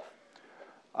itself.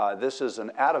 This is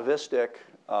an atavistic,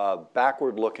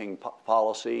 backward-looking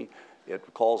policy. It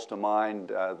calls to mind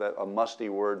that a musty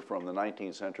word from the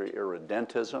 19th century,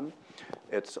 irredentism.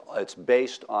 It's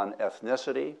based on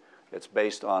ethnicity. It's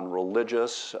based on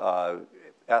religious,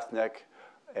 ethnic,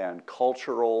 and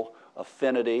cultural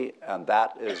affinity, and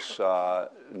that is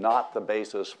not the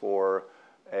basis for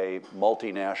a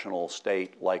multinational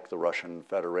state like the Russian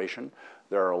Federation.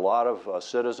 There are a lot of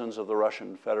citizens of the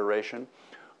Russian Federation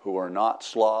who are not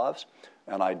Slavs,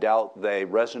 and I doubt they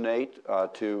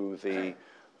resonate to the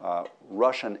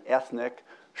Russian ethnic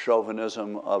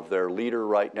chauvinism of their leader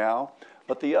right now.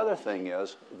 But the other thing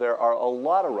is, there are a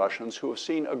lot of Russians who have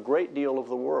seen a great deal of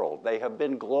the world. They have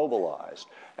been globalized,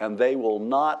 and they will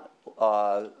not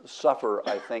suffer,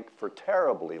 I think, for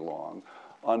terribly long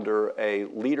under a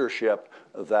leadership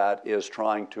that is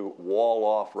trying to wall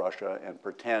off Russia and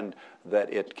pretend that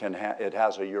it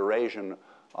has a Eurasian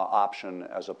option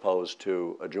as opposed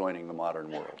to joining the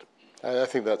modern world. I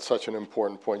think that's such an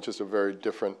important point, just a very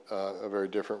different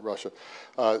Russia.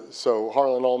 So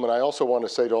Harlan Ullman, I also want to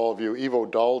say to all of you, Ivo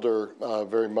Daalder,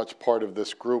 very much part of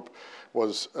this group,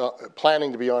 was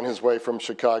planning to be on his way from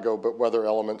Chicago, but weather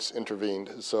elements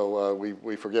intervened. So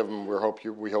we forgive him.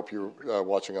 We hope you're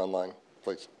watching online,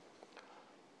 please.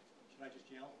 Should I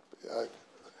just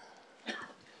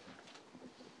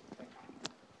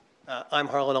yell? I'm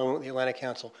Harlan Ullman with the Atlantic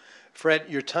Council. Fred,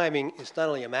 your timing is not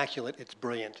only immaculate, it's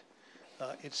brilliant.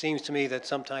 It seems to me that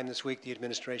sometime this week the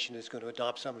administration is going to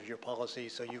adopt some of your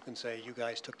policies so you can say you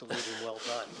guys took the lead and well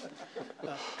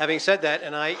done. Having said that,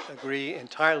 and I agree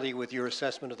entirely with your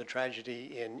assessment of the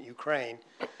tragedy in Ukraine,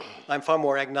 I'm far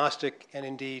more agnostic and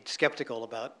indeed skeptical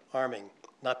about arming,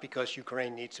 not because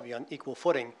Ukraine needs to be on equal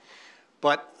footing,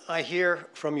 but I hear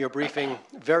from your briefing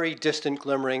very distant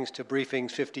glimmerings to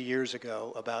briefings 50 years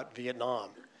ago about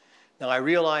Vietnam. Now, I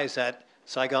realize that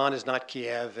Saigon is not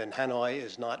Kiev and Hanoi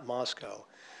is not Moscow,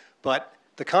 but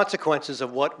the consequences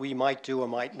of what we might do or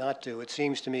might not do, it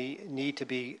seems to me, need to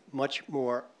be much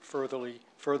more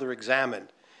further examined.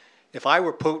 If I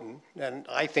were Putin, and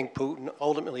I think Putin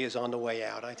ultimately is on the way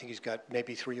out, I think he's got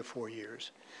maybe 3 or 4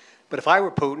 years, but if I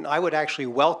were Putin, I would actually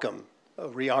welcome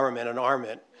rearmament and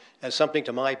armament as something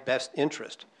to my best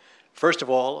interest. First of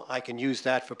all, I can use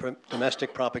that for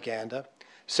domestic propaganda.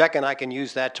 Second, I can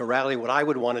use that to rally what I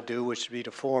would want to do, which would be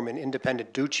to form an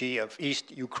independent duchy of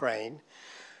East Ukraine.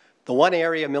 The one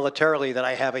area militarily that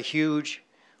I have a huge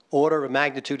order of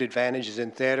magnitude advantage is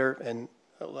in theater and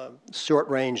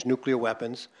short-range nuclear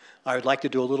weapons. I would like to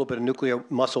do a little bit of nuclear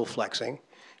muscle flexing,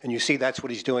 and you see that's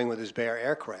what he's doing with his Bear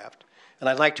aircraft. And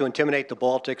I'd like to intimidate the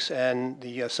Baltics and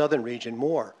the southern region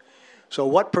more. So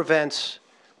what prevents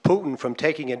Putin from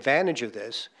taking advantage of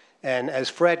this? And as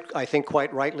Fred, I think,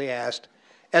 quite rightly asked,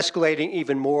 escalating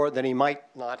even more than he might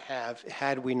not have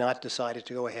had we not decided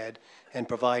to go ahead and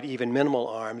provide even minimal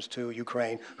arms to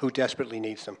Ukraine, who desperately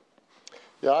needs them.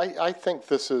 Yeah, I think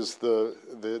this is the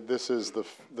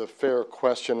fair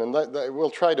question, and we'll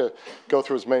try to go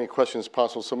through as many questions as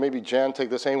possible. So maybe Jan, take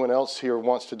this. Anyone else here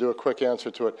wants to do a quick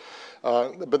answer to it?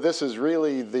 But this is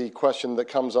really the question that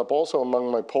comes up also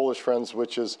among my Polish friends,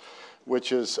 which is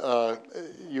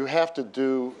you have to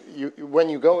do when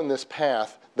you go in this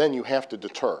path, then you have to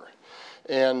deter,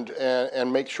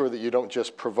 and make sure that you don't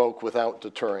just provoke without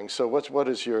deterring. So what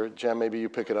is your, Jan? Maybe you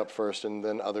pick it up first, and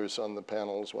then others on the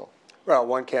panel as well. Well,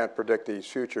 one can't predict these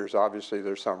futures. Obviously,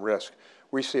 there's some risk.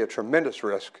 We see a tremendous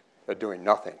risk at doing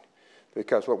nothing,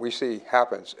 because what we see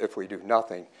happens if we do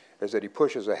nothing is that he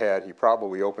pushes ahead. He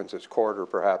probably opens his corridor,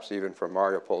 perhaps even from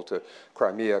Mariupol to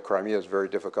Crimea. Crimea is very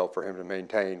difficult for him to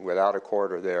maintain without a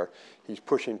corridor there. He's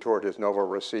pushing toward his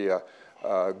Novorossiya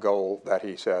goal that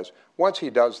he says. Once he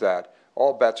does that,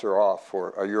 all bets are off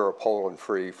for a Europe whole and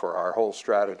free, for our whole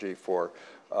strategy, for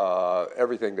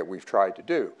everything that we've tried to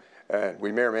do. And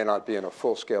we may or may not be in a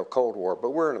full-scale Cold War, but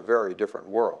we're in a very different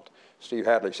world. Steve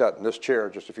Hadley sat in this chair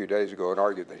just a few days ago and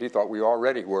argued that he thought we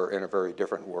already were in a very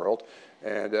different world,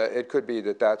 and it could be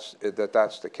that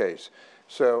that's the case.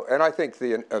 So, and I think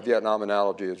the Vietnam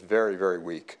analogy is very, very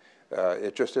weak.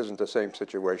 It just isn't the same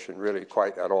situation really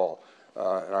quite at all,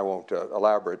 and I won't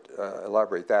elaborate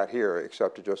that here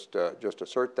except to just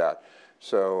assert that.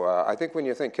 So I think when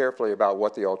you think carefully about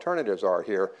what the alternatives are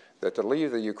here, that to leave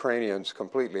the Ukrainians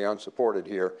completely unsupported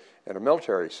here in a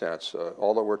military sense,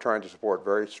 although we're trying to support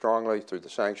very strongly through the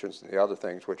sanctions and the other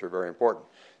things which are very important.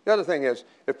 The other thing is,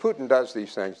 if Putin does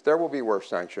these things, there will be worse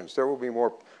sanctions. There will be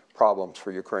more problems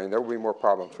for Ukraine. There will be more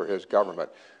problems for his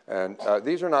government. And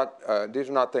these are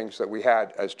not things that we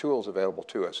had as tools available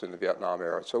to us in the Vietnam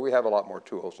era. So we have a lot more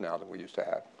tools now than we used to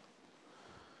have.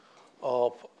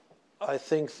 I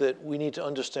think that we need to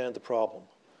understand the problem.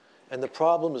 And the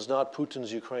problem is not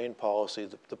Putin's Ukraine policy.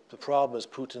 The problem is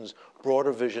Putin's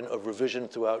broader vision of revision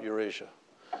throughout Eurasia.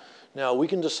 Now, we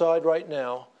can decide right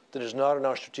now that it's not in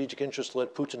our strategic interest to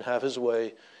let Putin have his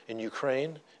way in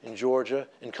Ukraine, in Georgia,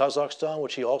 in Kazakhstan,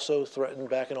 which he also threatened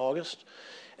back in August,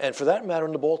 and for that matter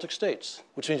in the Baltic states,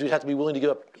 which means we'd have to be willing to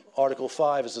give up Article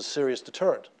 5 as a serious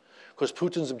deterrent, because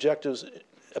Putin's objectives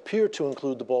appear to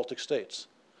include the Baltic states.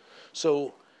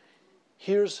 So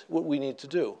here's what we need to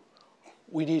do.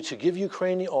 We need to give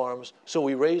Ukraine the arms so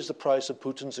we raise the price of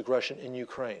Putin's aggression in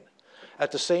Ukraine.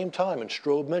 At the same time, and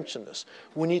Strobe mentioned this,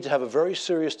 we need to have a very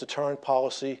serious deterrent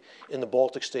policy in the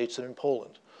Baltic states and in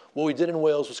Poland. What we did in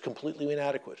Wales was completely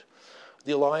inadequate.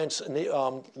 The alliance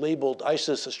labeled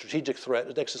ISIS a strategic threat,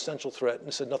 an existential threat,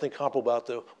 and said nothing comparable about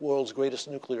the world's greatest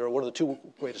nuclear, or one of the two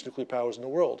greatest nuclear powers in the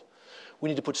world. We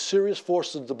need to put serious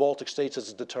forces into the Baltic states as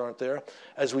a deterrent there,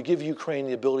 as we give Ukraine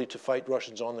the ability to fight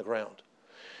Russians on the ground.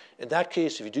 In that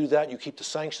case, if you do that, you keep the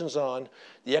sanctions on,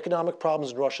 the economic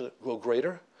problems in Russia grow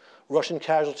greater, Russian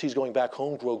casualties going back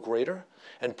home grow greater,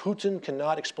 and Putin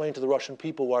cannot explain to the Russian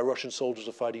people why Russian soldiers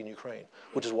are fighting in Ukraine,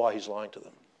 which is why he's lying to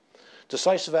them.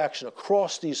 Decisive action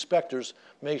across these specters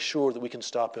makes sure that we can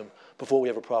stop him before we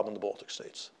have a problem in the Baltic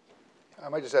states. I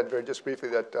might just add just briefly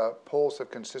that polls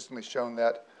have consistently shown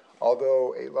that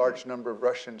although a large number of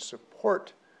Russians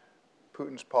support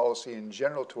Putin's policy in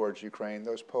general towards Ukraine,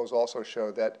 those polls also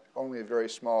show that only a very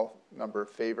small number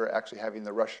favor actually having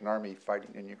the Russian army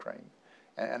fighting in Ukraine.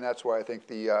 And that's why I think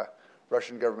the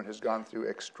Russian government has gone through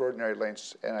extraordinary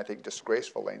lengths, and I think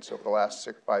disgraceful lengths over the last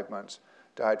 5 months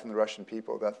to hide from the Russian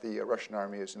people that the Russian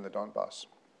army is in the Donbas.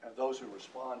 And those who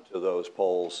respond to those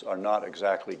polls are not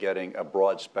exactly getting a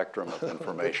broad spectrum of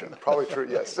information. Probably true,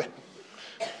 yes.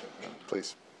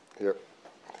 Please, here.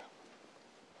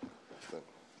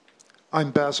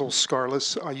 I'm Basil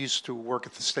Scarless. I used to work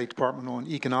at the State Department on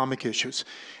economic issues.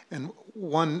 And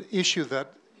one issue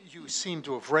that you seem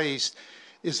to have raised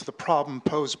is the problem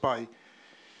posed by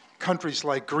countries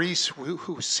like Greece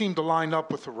who seem to line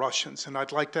up with the Russians. And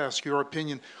I'd like to ask your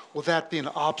opinion, will that be an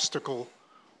obstacle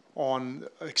on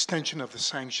extension of the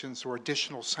sanctions or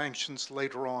additional sanctions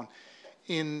later on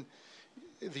in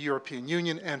the European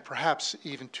Union and perhaps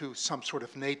even to some sort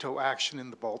of NATO action in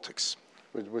the Baltics?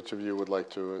 Which of you would like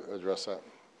to address that?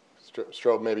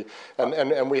 Strobe, maybe.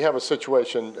 And we have a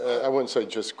situation, I wouldn't say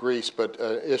just Greece, but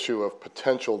an issue of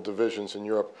potential divisions in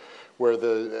Europe where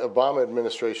the Obama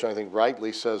administration, I think,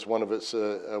 rightly says one of its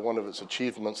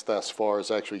achievements thus far is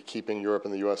actually keeping Europe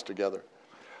and the U.S. together.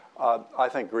 I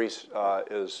think Greece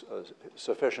is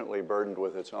sufficiently burdened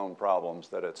with its own problems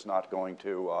that it's not going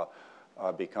to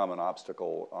become an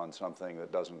obstacle on something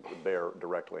that doesn't bear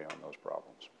directly on those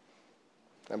problems.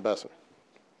 Ambassador.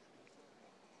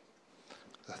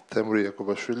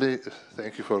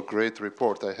 Thank you for a great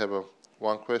report. I have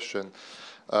one question.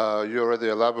 You already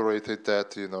elaborated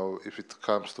that, if it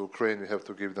comes to Ukraine, we have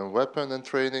to give them weapon and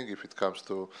training. If it comes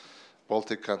to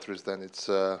Baltic countries, then it's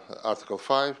Article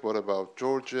 5. What about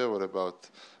Georgia? What about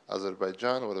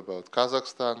Azerbaijan? What about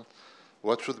Kazakhstan?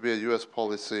 What should be a U.S.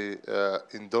 policy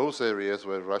in those areas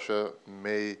where Russia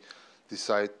may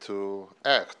decide to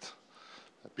act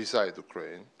beside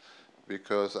Ukraine?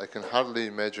 Because I can hardly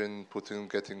imagine Putin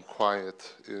getting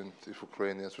quiet if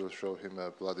Ukrainians will show him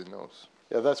a bloody nose.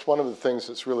 Yeah, that's one of the things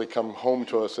that's really come home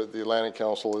to us at the Atlantic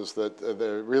Council is that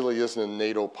there really isn't a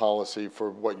NATO policy for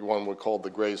what one would call the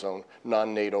gray zone,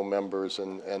 non-NATO members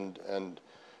and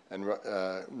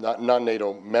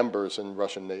non-NATO members and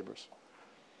Russian neighbors.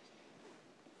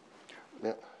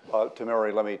 Yeah.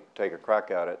 Tamiri, let me take a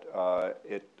crack at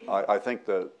it. I think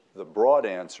the broad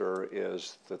answer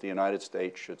is that the United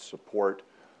States should support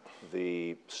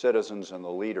the citizens and the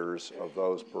leaders of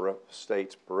those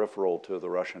states peripheral to the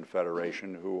Russian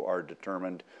Federation who are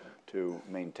determined to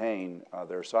maintain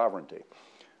their sovereignty.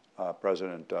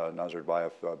 President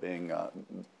Nazarbayev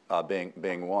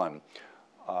being one.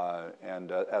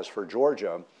 And as for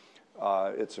Georgia,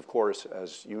 it's of course,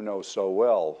 as you know so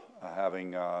well,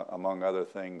 having, among other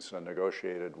things,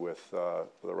 negotiated with the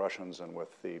Russians and with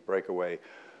the breakaway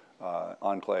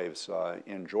enclaves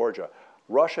in Georgia.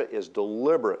 Russia is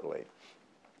deliberately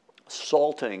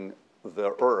salting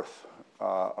the earth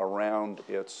around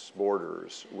its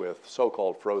borders with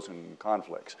so-called frozen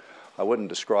conflicts. I wouldn't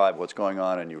describe what's going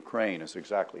on in Ukraine as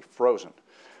exactly frozen,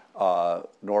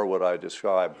 nor would I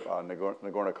describe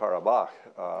Nagorno-Karabakh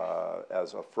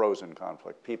as a frozen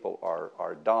conflict. People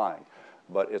are dying.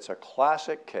 But it's a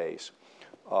classic case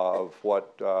of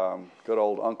what good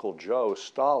old Uncle Joe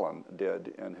Stalin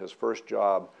did in his first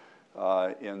job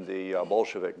in the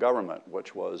Bolshevik government,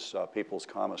 which was People's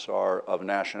Commissar of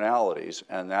Nationalities,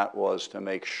 and that was to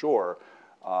make sure,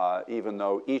 even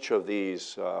though each of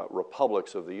these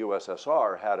republics of the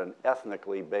USSR had an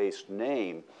ethnically based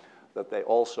name, that they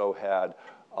also had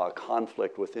a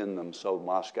conflict within them so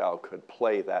Moscow could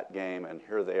play that game, and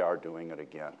here they are doing it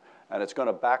again. And it's going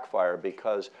to backfire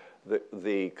because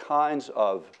the kinds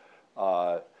of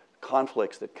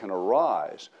conflicts that can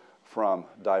arise from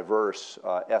diverse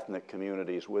ethnic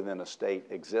communities within a state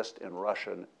exist in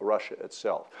Russia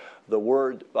itself. The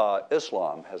word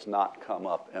Islam has not come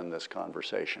up in this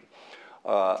conversation.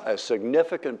 A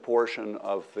significant portion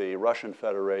of the Russian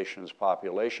Federation's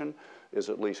population is,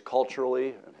 at least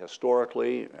culturally and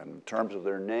historically, and in terms of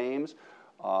their names,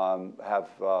 have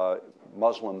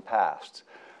Muslim pasts.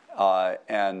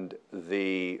 And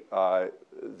the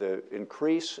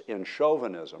increase in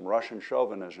chauvinism, Russian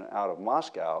chauvinism out of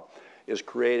Moscow, is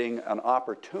creating an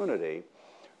opportunity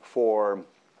for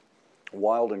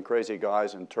wild and crazy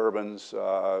guys in turbans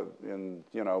in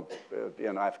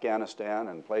Afghanistan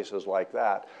and places like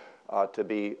that to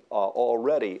be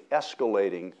already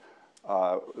escalating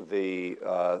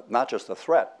not just the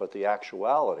threat, but the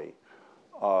actuality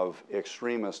of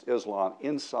extremist Islam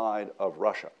inside of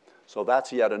Russia. So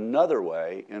that's yet another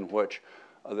way in which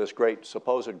this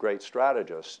supposed great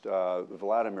strategist,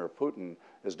 Vladimir Putin,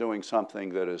 is doing something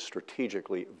that is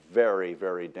strategically very,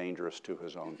 very dangerous to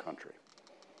his own country.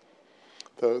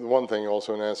 The one thing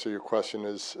also in answer to your question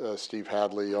is Steve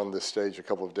Hadley on this stage a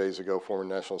couple of days ago, former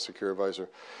National Security Advisor,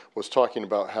 was talking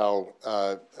about how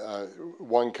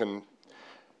one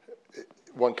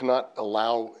cannot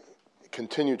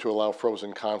continue to allow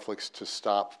frozen conflicts to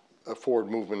stop a forward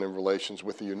movement in relations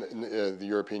with the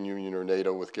European Union or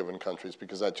NATO with given countries,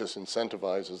 because that just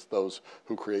incentivizes those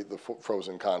who create the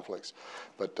frozen conflicts.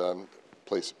 But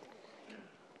please.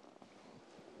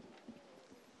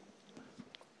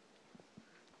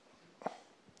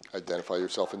 Identify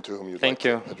yourself and to whom you'd like to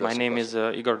address the question. My name is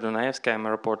Igor Dunaevsky. I'm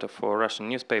a reporter for a Russian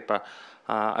newspaper.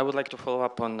 I would like to follow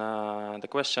up on the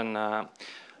question.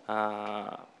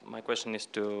 My question is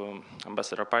to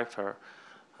Ambassador Pifer.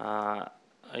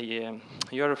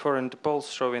 You are referring to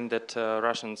polls showing that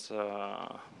Russians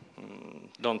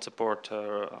don't support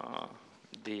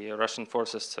the Russian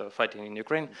forces fighting in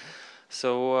Ukraine.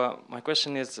 So my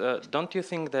question is, don't you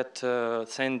think that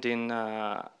sending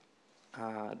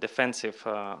defensive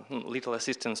little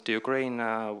assistance to Ukraine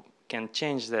can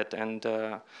change that and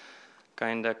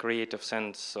kind of create a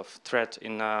sense of threat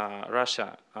in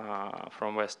Russia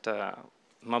from West,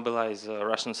 mobilize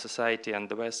Russian society and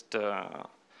the West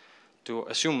to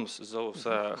assume those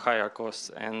higher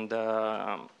costs? And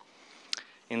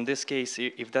in this case,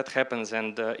 if that happens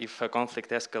and if a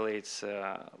conflict escalates,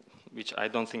 which I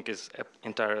don't think is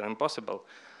entirely impossible,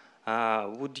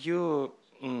 would you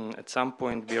at some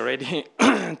point be ready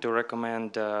to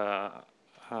recommend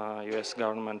U.S.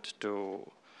 government to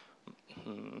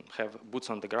have boots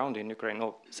on the ground in Ukraine?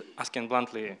 Or asking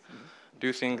bluntly, do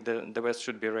you think the West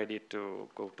should be ready to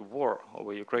go to war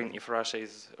over Ukraine if Russia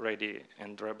is ready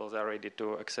and rebels are ready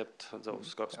to accept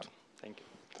those costs? Yeah. Thank you.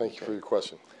 Thank you for your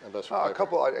question. A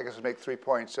couple, I guess I'll make 3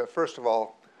 points. First of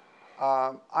all,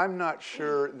 I'm not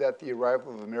sure that the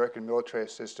arrival of American military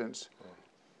assistance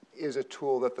is a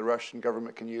tool that the Russian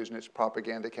government can use in its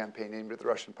propaganda campaign aimed at the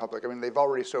Russian public. I mean, they've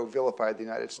already so vilified the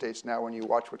United States now. When you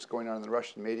watch what's going on in the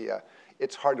Russian media,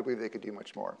 it's hard to believe they could do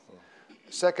much more.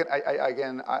 Second,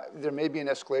 there may be an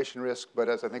escalation risk, but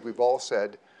as I think we've all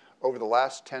said, over the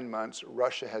last 10 months,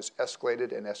 Russia has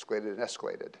escalated and escalated and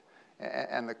escalated.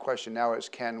 And the question now is,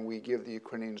 can we give the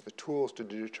Ukrainians the tools to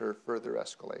deter further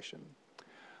escalation?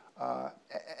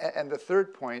 And the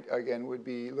third point, again, would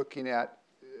be looking at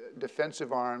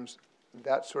defensive arms,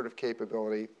 that sort of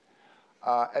capability.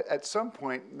 At some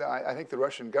point, I think the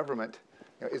Russian government,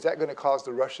 is that going to cause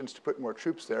the Russians to put more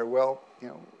troops there? Well,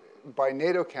 by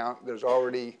NATO count, there's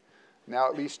already now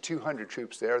at least 200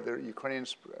 troops there. The Ukrainian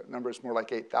number is more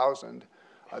like 8,000.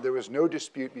 There was no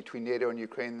dispute between NATO and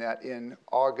Ukraine that in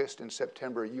August and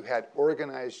September you had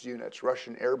organized units,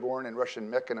 Russian airborne and Russian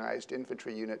mechanized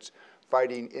infantry units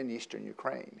fighting in eastern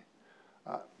Ukraine.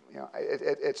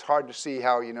 It's hard to see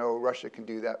how Russia can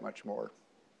do that much more.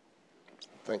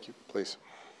 Thank you. Please.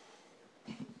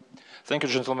 Thank you,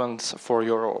 gentlemen, for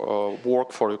your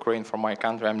work for Ukraine, for my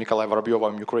country. I'm Michele. I'm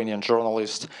a Ukrainian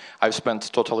journalist. I've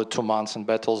spent totally 2 months in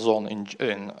battle zone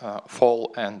in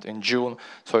fall and in June.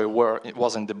 So it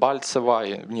was in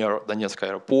Debaltsevo, near Donetsk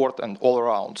airport, and all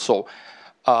around. So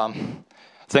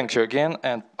thank you again.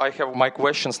 And I have my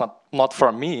questions not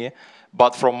from me,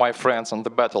 but from my friends in the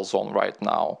battle zone right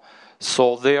now.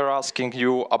 So they are asking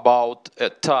you about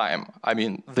time. I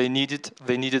mean, they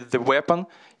needed the weapon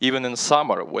even in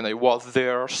summer when I was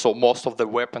there. So most of the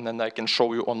weapon, and I can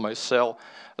show you on my cell,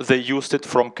 they used it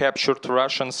from captured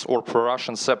Russians or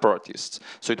pro-Russian separatists.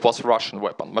 So it was Russian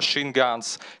weapon, machine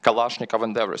guns, Kalashnikov,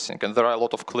 and everything. And there are a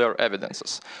lot of clear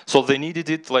evidences. So they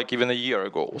needed it like even a year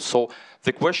ago. So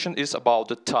the question is about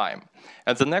the time.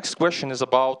 And the next question is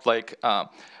about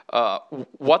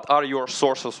what are your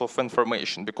sources of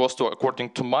information? Because according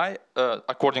to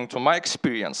my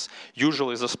experience,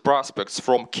 usually the prospects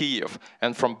from Kiev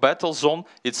and from battle zone,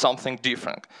 it's something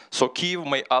different. So Kiev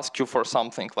may ask you for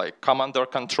something like commander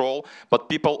control, but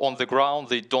people on the ground,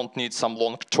 they don't need some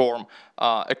long-term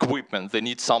equipment. They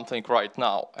need something right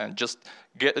now, and just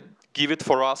give it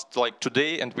for us like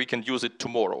today, and we can use it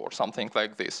tomorrow or something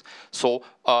like this. So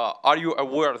are you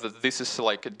aware that this is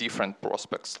like a different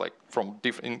prospects, like from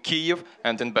in Kiev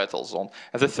and in battle zone?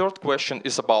 And the third question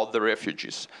is about the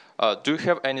refugees. Do you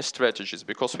have any strategies?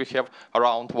 Because we have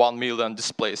around 1 million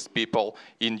displaced people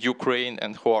in Ukraine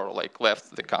and who are like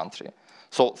left the country.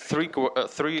 So three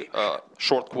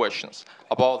short questions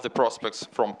about the prospects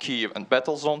from Kiev and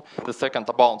battle zone. The second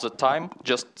about the time,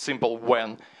 just simple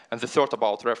when. And the third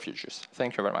about refugees.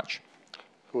 Thank you very much.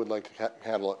 Who would like to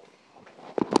handle it?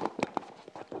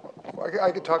 Well, I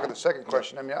could talk on the second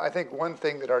question. I mean, I think one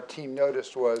thing that our team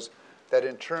noticed was that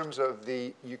in terms of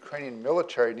the Ukrainian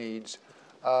military needs,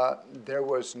 there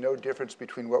was no difference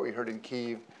between what we heard in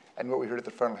Kyiv and what we heard at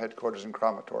the frontal headquarters in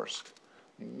Kramatorsk.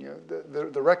 You know,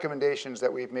 the recommendations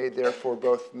that we've made there for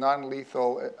both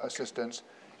non-lethal assistance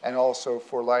and also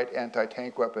for light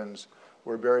anti-tank weapons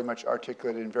were very much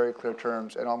articulated in very clear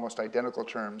terms and almost identical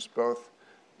terms, both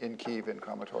in Kyiv and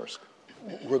Kramatorsk.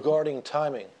 Regarding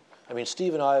timing, I mean,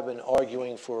 Steve and I have been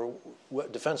arguing for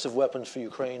defensive weapons for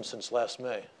Ukraine since last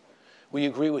May. We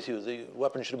agree with you. The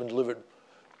weapons should have been delivered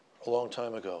a long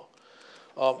time ago.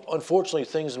 Unfortunately,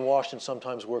 things in Washington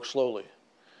sometimes work slowly.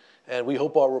 And we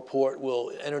hope our report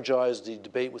will energize the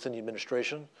debate within the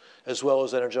administration, as well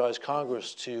as energize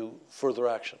Congress to further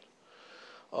action.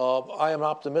 I am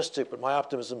optimistic, but my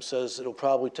optimism says it'll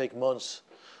probably take months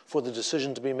for the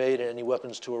decision to be made and any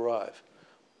weapons to arrive.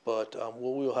 But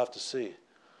we'll have to see.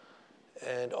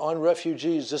 And on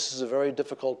refugees, this is a very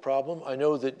difficult problem. I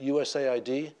know that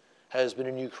USAID has been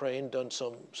in Ukraine, done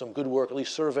some good work, at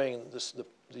least surveying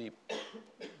the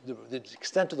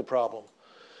extent of the problem.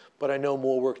 But I know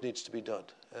more work needs to be done.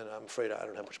 And I'm afraid I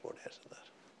don't have much more to answer than that.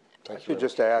 Thank you.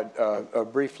 Just to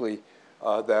add briefly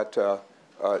that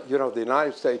you know, the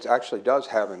United States actually does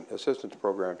have an assistance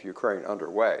program to Ukraine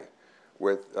underway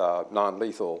with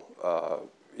non-lethal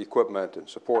equipment and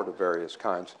support of various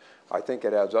kinds. I think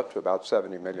it adds up to about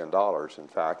 $70 million, in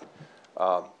fact.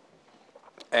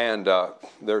 And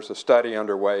there's a study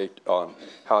underway on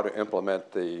how to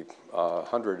implement the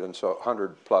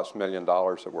 $100+ million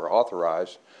that were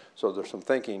authorized. So there's some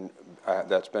thinking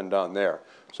that's been done there.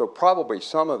 So probably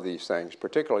some of these things,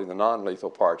 particularly the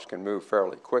non-lethal parts, can move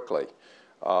fairly quickly.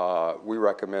 We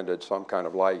recommended some kind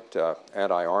of light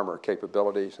anti-armor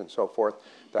capabilities and so forth.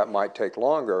 That might take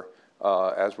longer.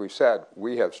 As we've said,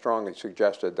 we have strongly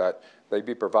suggested that they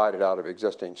be provided out of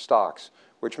existing stocks,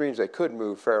 which means they could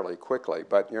move fairly quickly.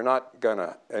 But you're not going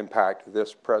to impact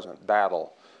this present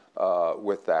battle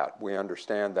with that. We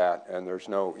understand that, and there's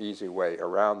no easy way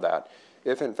around that.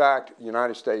 If, in fact, the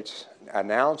United States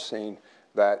announcing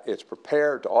that it's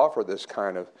prepared to offer this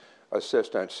kind of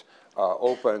assistance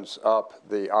opens up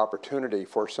the opportunity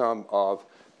for some of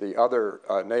the other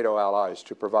NATO allies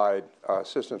to provide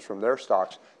assistance from their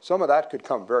stocks, some of that could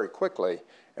come very quickly,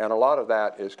 and a lot of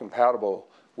that is compatible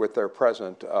with their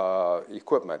present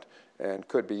equipment and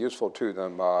could be useful to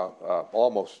them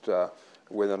almost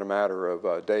within a matter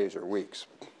of days or weeks.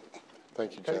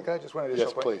 Thank you, Jim. Can I just one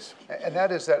additional point? Yes, please. And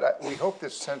that is that we hope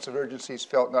this sense of urgency is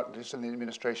felt not just in the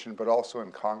administration, but also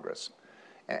in Congress.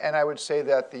 And I would say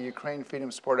that the Ukraine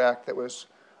Freedom Support Act that was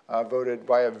voted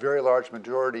by a very large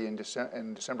majority in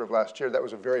December of last year, that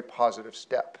was a very positive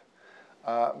step.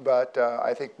 But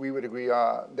I think we would agree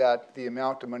that the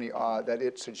amount of money that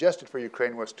it suggested for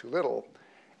Ukraine was too little,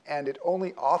 and it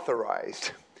only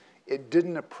authorized. It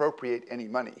didn't appropriate any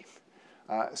money.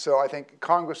 So I think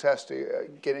Congress has to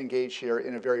get engaged here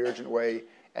in a very urgent way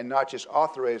and not just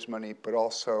authorize money, but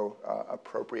also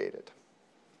appropriate it.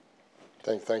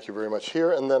 Thank you very much.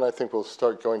 Here, and then I think we'll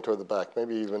start going toward the back,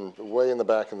 maybe even way in the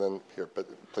back and then here, but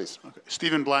please. Okay.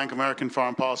 Stephen Blank, American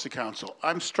Foreign Policy Council.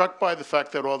 I'm struck by the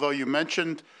fact that although you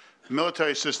mentioned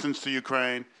military assistance to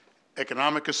Ukraine,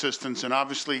 economic assistance, and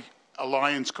obviously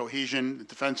alliance cohesion, the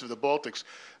defense of the Baltics,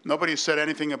 nobody has said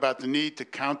anything about the need to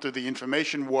counter the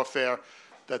information warfare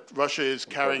that Russia is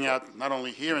carrying out not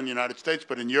only here in the United States,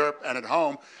 but in Europe and at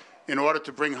home, in order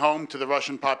to bring home to the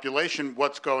Russian population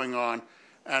what's going on.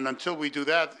 And until we do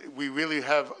that, we really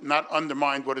have not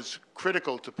undermined what is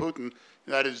critical to Putin,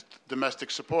 that is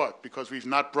domestic support, because we've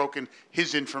not broken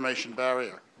his information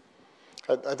barrier.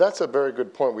 That's a very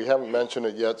good point. We haven't mentioned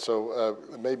it yet, so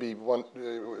maybe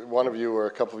one of you or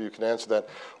a couple of you can answer that.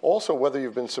 Also, whether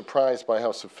you've been surprised by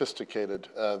how sophisticated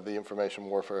the information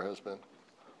warfare has been.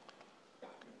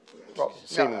 Well,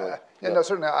 seemingly. No,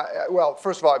 certainly. Well,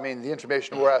 first of all, I mean, the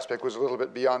information war aspect was a little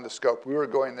bit beyond the scope. We were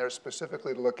going there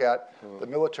specifically to look at the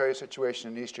military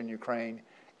situation in eastern Ukraine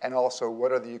and also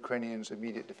what are the Ukrainians'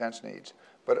 immediate defense needs.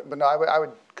 But no, I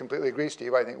would completely agree,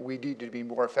 Steve. I think we need to be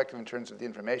more effective in terms of the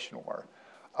information war.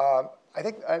 I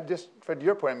think, just Fred, to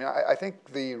your point, I mean, I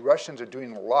think the Russians are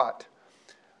doing a lot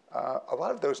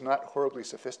of those not horribly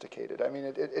sophisticated. I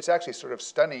mean, it's actually sort of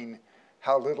stunning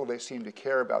how little they seem to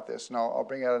care about this. And I'll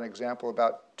bring out an example.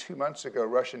 About 2 months ago,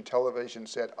 Russian television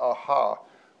said, aha,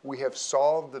 we have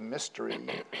solved the mystery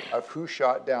of who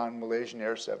shot down Malaysian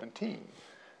Air 17.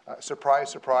 Surprise,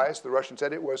 surprise, the Russians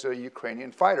said it was a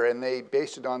Ukrainian fighter. And they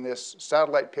based it on this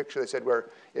satellite picture, they said, where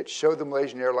it showed the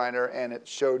Malaysian airliner and it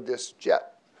showed this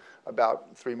jet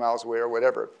about 3 miles away or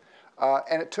whatever.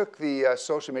 And it took the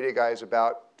social media guys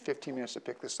about 15 minutes to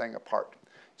pick this thing apart,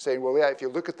 saying, well, yeah, if you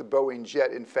look at the Boeing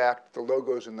jet, in fact, the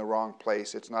logo's in the wrong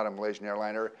place. It's not a Malaysian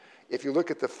airliner. If you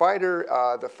look at the fighter,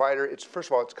 it's first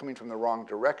of all, it's coming from the wrong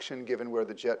direction given where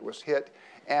the jet was hit.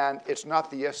 And it's not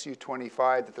the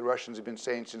Su-25 that the Russians have been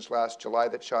saying since last July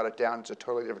that shot it down. It's a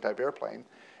totally different type of airplane.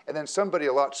 And then somebody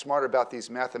a lot smarter about these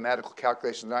mathematical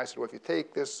calculations than I said, well, if you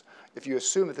take this, if you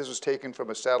assume that this was taken from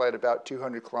a satellite about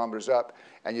 200 kilometers up,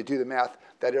 and you do the math,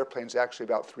 that airplane's actually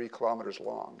about 3 kilometers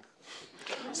long.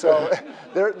 So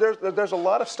there's a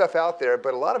lot of stuff out there,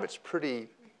 but a lot of it's pretty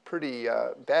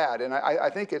bad. And I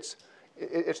think it's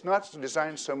not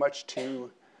designed so much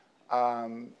to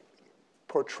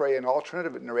portray an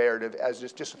alternative narrative as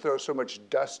just to throw so much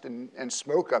dust and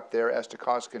smoke up there as to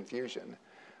cause confusion.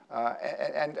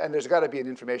 And there's got to be an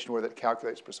information war that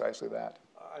calculates precisely that.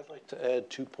 I'd like to add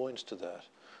 2 points to that.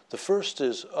 The first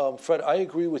is, Fred, I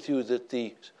agree with you that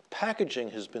the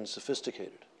packaging has been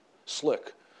sophisticated,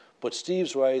 slick. But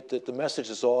Steve's right that the message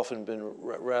has often been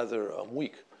rather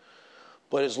weak.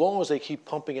 But as long as they keep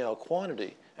pumping out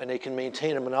quantity and they can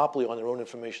maintain a monopoly on their own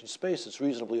information space, it's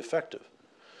reasonably effective.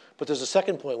 But there's a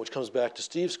second point which comes back to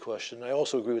Steve's question. I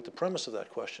also agree with the premise of that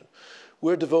question.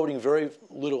 We're devoting very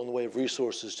little in the way of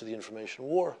resources to the information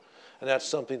war, and that's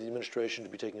something the administration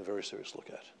should be taking a very serious look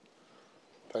at.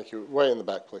 Thank you. Way in the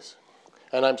back, please.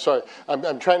 And I'm sorry,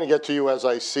 I'm trying to get to you as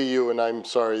I see you, and I'm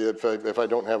sorry if I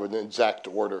don't have an exact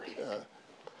order.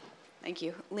 Thank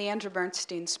you. Leandra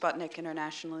Bernstein, Sputnik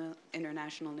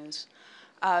International News.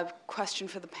 Question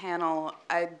for the panel.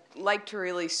 I'd like to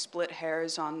really split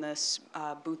hairs on this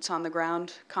boots on the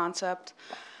ground concept.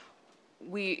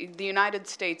 The United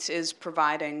States is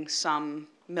providing some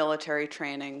military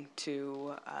training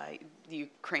to the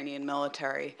Ukrainian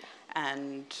military.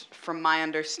 And from my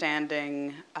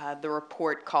understanding, the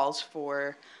report calls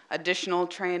for additional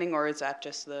training, or is that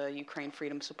just the Ukraine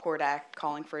Freedom Support Act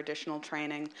calling for additional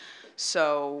training?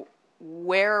 So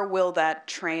where will that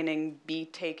training be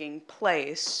taking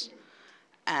place?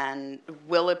 And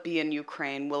will it be in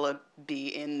Ukraine? Will it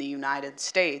be in the United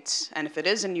States? And if it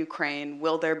is in Ukraine,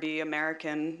 will there be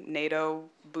American NATO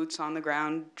boots on the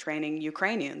ground training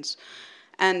Ukrainians?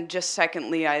 And just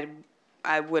secondly,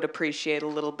 I would appreciate a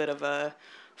little bit of a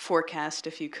forecast,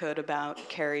 if you could, about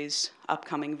Kerry's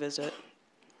upcoming visit.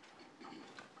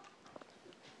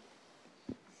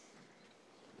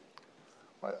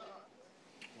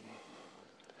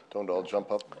 Don't all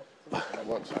jump up at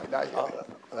once.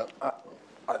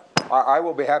 I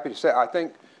will be happy to say, I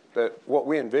think that what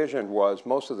we envisioned was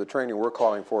most of the training we're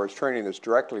calling for is training that's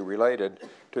directly related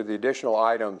to the additional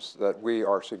items that we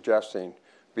are suggesting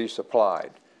be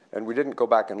supplied. And we didn't go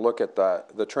back and look at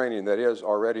the training that is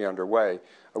already underway.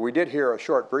 We did hear a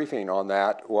short briefing on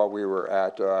that while we were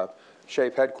at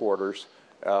SHAPE headquarters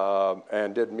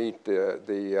and did meet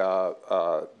the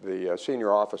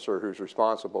senior officer who's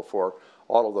responsible for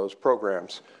all of those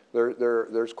programs.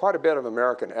 There's quite a bit of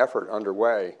American effort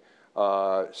underway,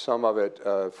 some of it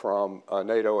from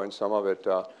NATO and some of it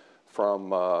from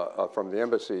the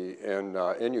embassy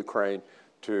in Ukraine,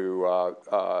 to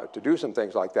do some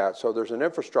things like that. So there's an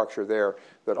infrastructure there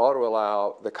that ought to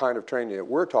allow the kind of training that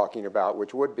we're talking about,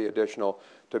 which would be additional,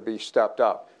 to be stepped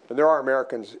up. And there are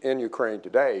Americans in Ukraine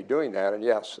today doing that, and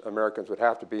yes, Americans would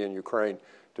have to be in Ukraine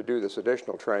to do this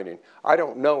additional training. I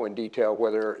don't know in detail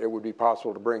whether it would be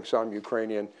possible to bring some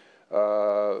Ukrainian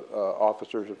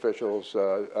officers, officials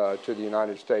to the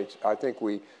United States. I think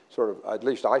we sort of, at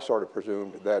least I sort of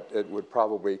presumed that it would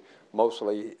probably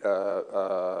mostly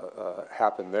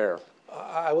happen there.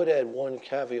 I would add one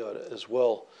caveat as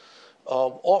well.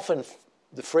 Often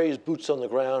the phrase boots on the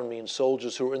ground means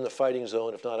soldiers who are in the fighting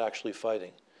zone if not actually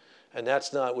fighting. And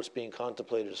that's not what's being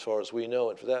contemplated as far as we know.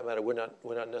 And for that matter, we're not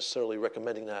necessarily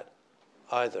recommending that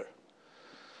either.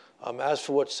 As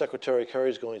for what Secretary Kerry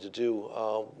is going to do,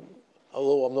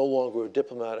 although I'm no longer a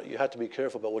diplomat, you have to be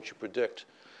careful about what you predict.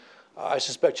 I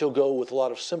suspect he'll go with a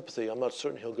lot of sympathy. I'm not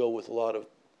certain he'll go with a lot of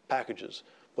packages.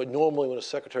 But normally when a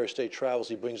Secretary of State travels,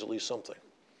 he brings at least something,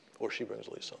 or she brings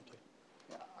at least something.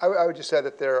 I would just say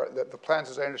that the plans,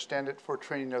 as I understand it, for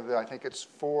training of I think it's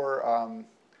 4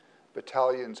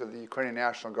 battalions of the Ukrainian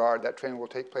National Guard. That training will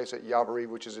take place at Yavoriv,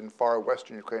 which is in far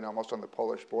western Ukraine, almost on the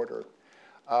Polish border,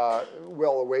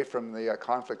 well away from the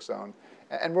conflict zone.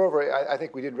 And moreover, I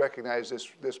think we did recognize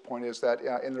this point is that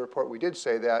in the report we did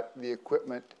say that the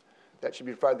equipment that should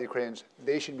be provided to the Ukrainians,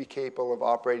 they should be capable of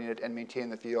operating it and maintaining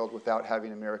the field without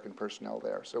having American personnel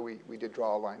there. So we did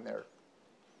draw a line there.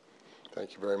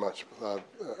 Thank you very much.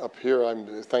 Up here,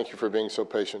 thank you for being so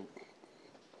patient.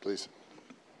 Please.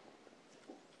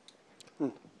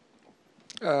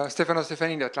 Stefano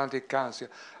Stefanini, Atlantic Council.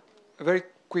 A very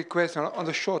quick question on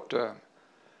the short term.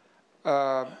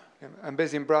 I'm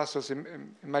based in Brussels.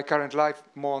 In my current life,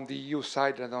 more on the EU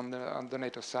side than on the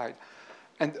NATO side.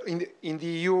 And in the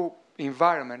EU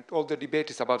environment, all the debate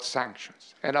is about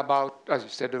sanctions and about, as you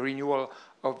said, the renewal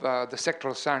of the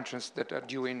sectoral sanctions that are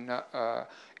due in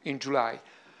July.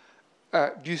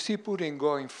 Do you see Putin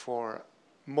going for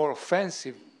more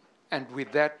offensive, and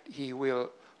with that he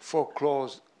will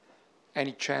foreclose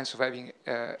any chance of having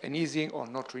an easing or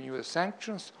not renew the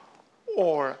sanctions,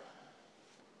 or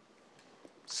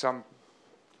some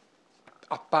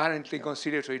apparently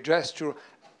conciliatory gesture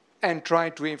and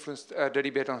trying to influence the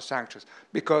debate on sanctions?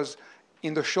 Because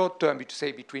in the short term, you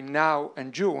say between now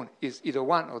and June, is either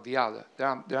one or the other.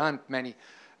 There aren't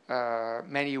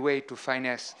many ways to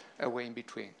finesse a way in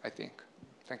between, I think.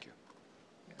 Thank you.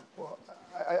 Yeah. Well,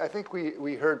 I think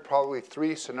we heard probably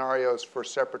 3 scenarios for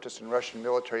separatist and Russian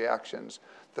military actions.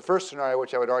 The first scenario,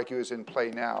 which I would argue is in play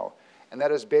now, and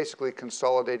that is basically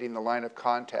consolidating the line of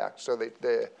contact. So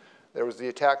there was the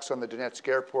attacks on the Donetsk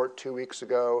airport 2 weeks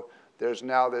ago. There's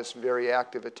now this very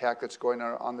active attack that's going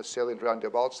on the salient around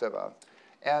Debaltseve.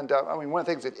 And I mean, one of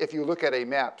the things that if you look at a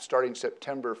map starting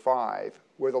September 5,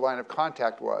 where the line of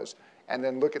contact was, and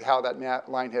then look at how that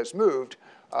line has moved,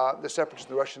 the separatists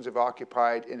and the Russians have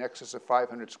occupied in excess of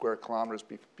 500 square kilometers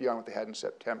beyond what they had in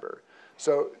September.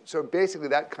 So basically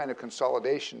that kind of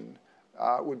consolidation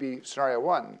would be scenario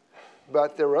 1.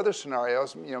 But there were other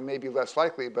scenarios, maybe less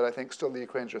likely, but I think still the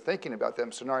Ukrainians are thinking about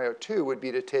them. Scenario 2 would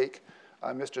be to take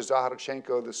Mr.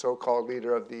 Zaharchenko, the so-called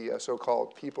leader of the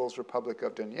so-called People's Republic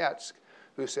of Donetsk,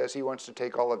 who says he wants to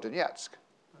take all of Donetsk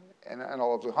and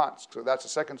all of Luhansk. So that's the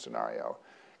second scenario.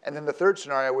 And then the third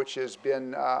scenario, which has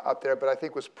been up there, but I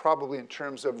think was probably in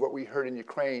terms of what we heard in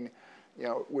Ukraine,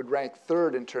 would rank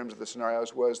third in terms of the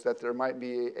scenarios, was that there might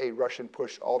be a Russian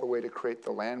push all the way to create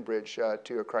the land bridge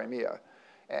to Crimea.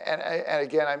 And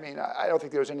again, I mean, I don't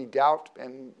think there's any doubt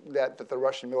that the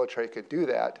Russian military could do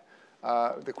that.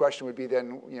 The question would be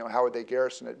then, how would they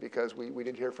garrison it? Because we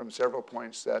did hear from several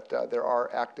points that there are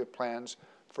active plans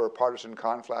for partisan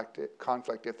conflict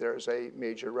if there is a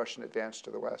major Russian advance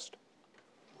to the west.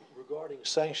 Regarding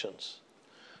sanctions,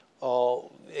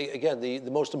 again,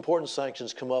 the most important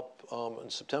sanctions come up in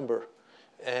September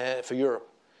for Europe.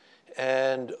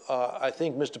 And I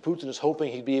think Mr. Putin is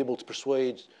hoping he'd be able to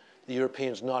persuade the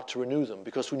Europeans not to renew them.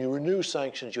 Because when you renew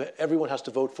sanctions, everyone has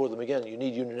to vote for them again. You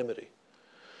need unanimity.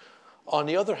 On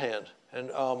the other hand,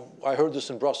 and I heard this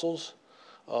in Brussels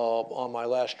on my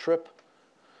last trip,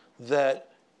 that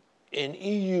in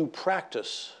EU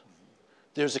practice,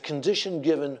 there's a condition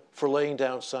given for laying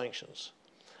down sanctions.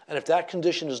 And if that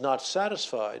condition is not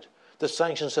satisfied, the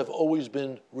sanctions have always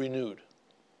been renewed.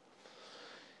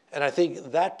 And I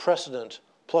think that precedent,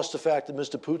 plus the fact that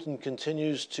Mr. Putin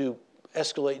continues to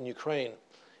escalate in Ukraine,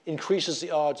 increases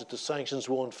the odds that the sanctions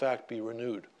will in fact be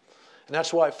renewed. And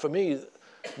that's why, for me,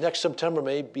 next September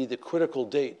may be the critical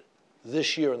date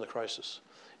this year in the crisis.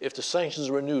 If the sanctions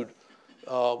are renewed,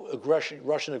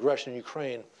 Russian aggression in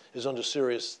Ukraine is under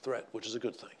serious threat, which is a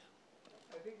good thing.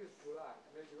 I think it's July.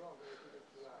 I may be wrong, but I think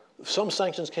it's July. Some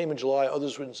sanctions came in July,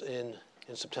 others were in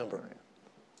September.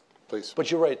 Please.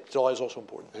 But you're right, July is also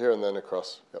important. Here and then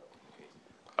across. Yep.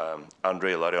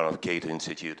 Andrei Larionov, Cato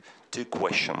Institute. 2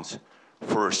 questions.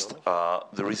 First,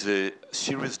 there is a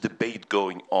serious debate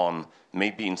going on,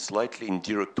 maybe in slightly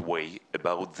indirect way,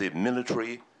 about the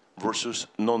military versus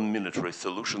non-military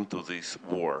solution to this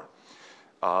war.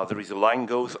 There is a line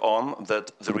goes on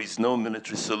that there is no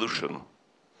military solution.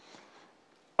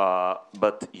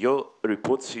 But your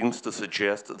report seems to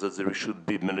suggest that there should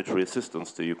be military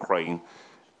assistance to Ukraine,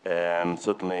 and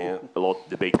certainly a lot of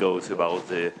debate goes about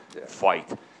the fight.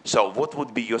 So what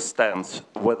would be your stance,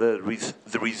 whether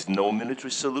there is no military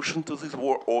solution to this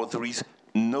war, or there is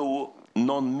no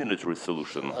non-military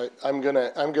solution? I'm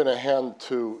gonna hand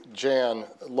to Jan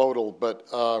Lodal, but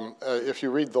if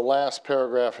you read the last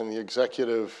paragraph in the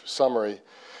executive summary,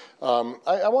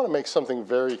 I want to make something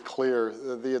very clear.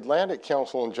 The Atlantic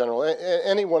Council in general,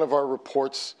 any one of our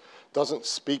reports doesn't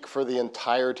speak for the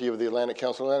entirety of the Atlantic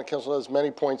Council. The Atlantic Council has many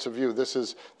points of view. This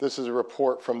is a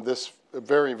report from this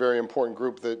very, very important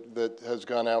group that has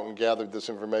gone out and gathered this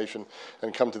information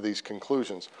and come to these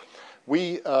conclusions.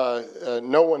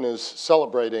 No one is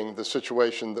celebrating the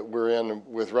situation that we're in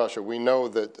with Russia. We know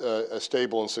that a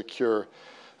stable and secure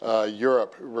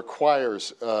Europe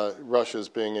requires Russia's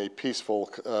being a peaceful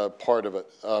part of it.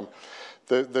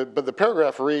 But the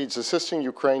paragraph reads, assisting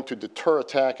Ukraine to deter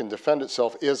attack and defend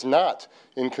itself is not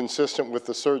inconsistent with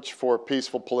the search for a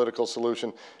peaceful political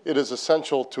solution. It is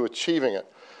essential to achieving it.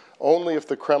 Only if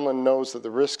the Kremlin knows that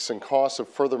the risks and costs of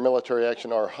further military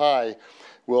action are high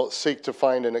will seek to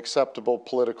find an acceptable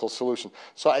political solution.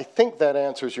 So I think that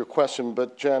answers your question,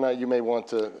 but Jana, you may want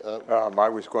to... I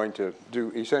was going to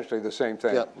do essentially the same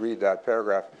thing, yeah. Read that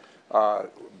paragraph.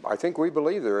 I think we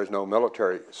believe there is no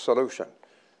military solution.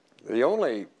 The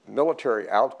only military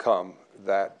outcome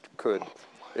that could,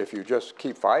 if you just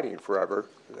keep fighting forever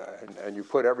and you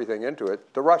put everything into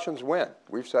it, the Russians win.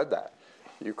 We've said that.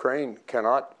 Ukraine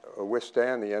cannot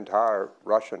withstand the entire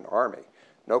Russian army.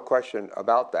 No question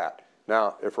about that.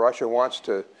 Now, if Russia wants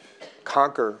to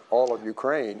conquer all of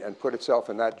Ukraine and put itself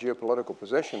in that geopolitical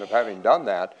position of having done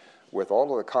that, with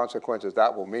all of the consequences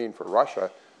that will mean for Russia,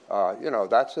 you know,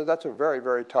 that's a very,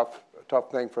 very tough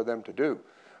thing for them to do.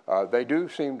 They do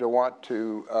seem to want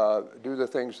to do the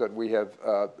things that we have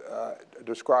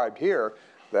described here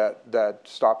that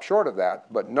stop short of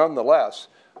that, but nonetheless,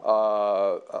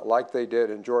 like they did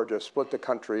in Georgia, split the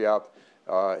country up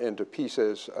into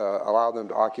pieces, allow them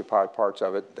to occupy parts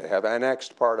of it. They have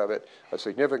annexed part of it, a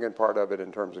significant part of it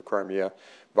in terms of Crimea,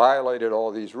 violated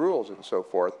all these rules and so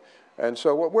forth. And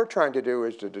so what we're trying to do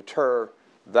is to deter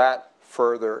that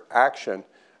further action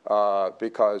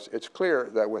because it's clear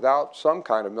that without some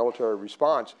kind of military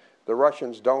response, the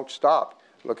Russians don't stop.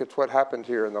 Look at what happened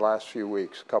here in the last few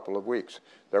weeks, couple of weeks.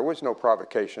 There was no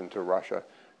provocation to Russia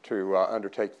to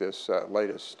undertake this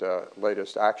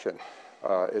latest action.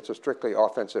 It's a strictly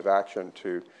offensive action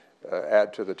to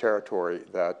add to the territory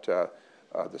that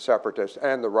the separatists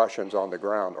and the Russians on the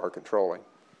ground are controlling.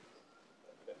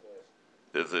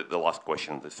 The last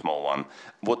question, the small one.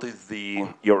 What is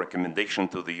your recommendation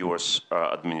to the U.S.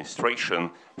 administration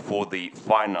for the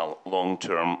final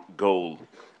long-term goal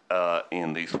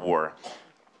in this war?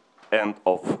 End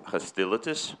of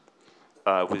hostilities,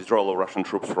 withdrawal of Russian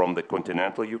troops from the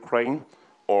continental Ukraine,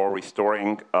 or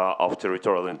restoring of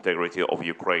territorial integrity of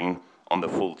Ukraine on the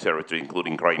full territory,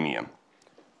 including Crimea?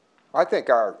 I think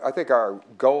our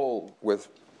goal with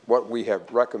what we have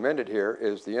recommended here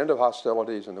is the end of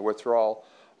hostilities and the withdrawal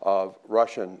of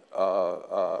Russian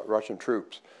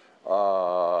troops.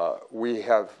 We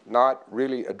have not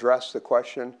really addressed the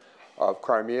question of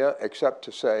Crimea, except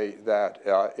to say that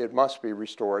it must be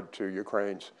restored to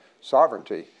Ukraine's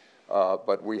sovereignty.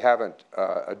 But we haven't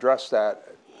addressed that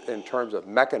in terms of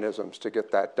mechanisms to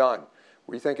get that done.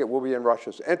 We think it will be in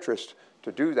Russia's interest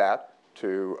to do that,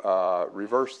 to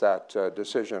reverse that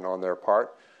decision on their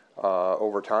part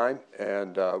over time.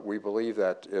 And we believe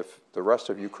that if the rest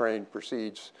of Ukraine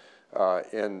proceeds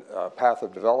in a path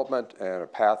of development and a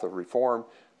path of reform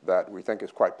that we think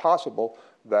is quite possible,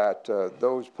 that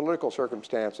those political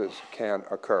circumstances can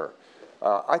occur.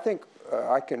 I think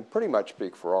I can pretty much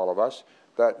speak for all of us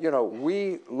that, you know,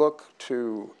 we look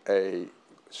to a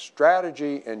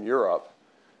strategy in Europe,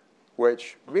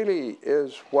 which really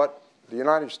is what the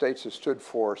United States has stood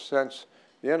for since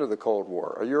the end of the Cold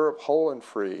War, a Europe whole and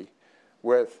free,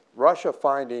 with Russia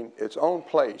finding its own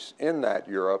place in that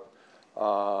Europe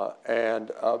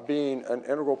and being an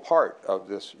integral part of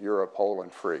this Europe whole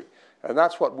and free. And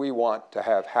that's what we want to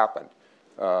have happen.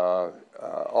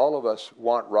 All of us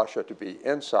want Russia to be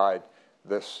inside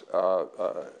this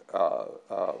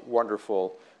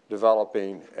wonderful,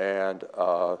 developing, and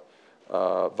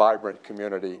vibrant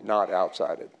community, not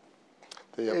outside it.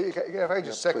 If I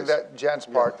just second that, Jan's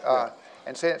part,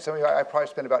 and say it, I probably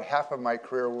spent about half of my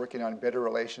career working on better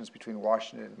relations between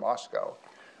Washington and Moscow.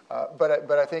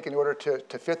 But I think in order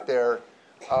to fit there,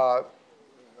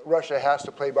 Russia has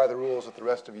to play by the rules that the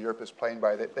rest of Europe is playing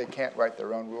by. They can't write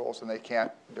their own rules, and they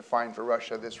can't define for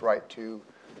Russia this right to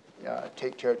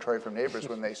take territory from neighbors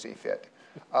when they see fit.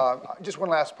 Just one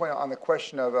last point on the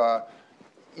question of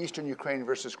eastern Ukraine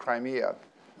versus Crimea.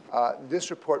 This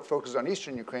report focuses on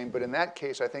eastern Ukraine, but in that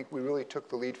case, I think we really took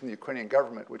the lead from the Ukrainian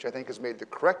government, which I think has made the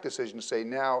correct decision to say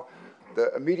now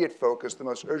the immediate focus, the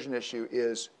most urgent issue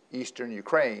is eastern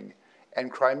Ukraine. And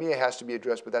Crimea has to be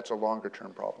addressed, but that's a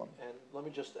longer-term problem. And let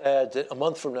me just add that a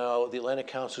month from now, the Atlantic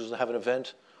Council is going to have an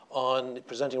event on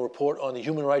presenting a report on the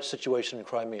human rights situation in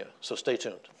Crimea. So stay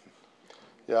tuned.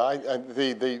 Yeah,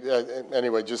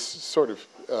 anyway, just sort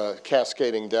of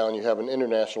cascading down, you have an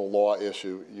international law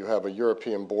issue, you have a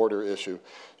European border issue,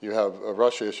 you have a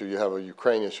Russia issue, you have a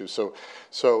Ukraine issue.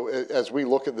 So as we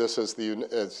look at this as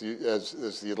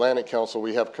the Atlantic Council,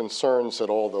 we have concerns at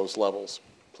all those levels.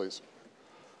 Please.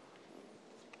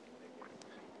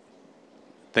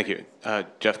 Thank you.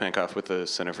 Jeff Mankoff with the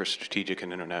Center for Strategic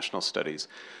and International Studies.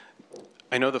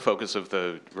 I know the focus of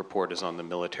the report is on the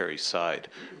military side,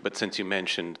 but since you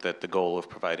mentioned that the goal of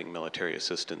providing military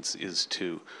assistance is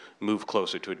to move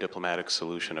closer to a diplomatic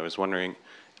solution, I was wondering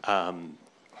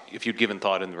if you'd given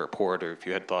thought in the report, or if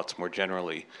you had thoughts more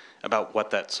generally about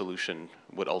what that solution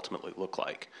would ultimately look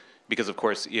like. Because, of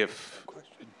course, if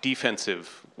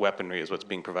defensive weaponry is what's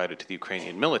being provided to the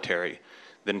Ukrainian military,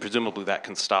 then presumably that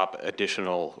can stop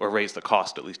additional, or raise the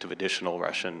cost at least of additional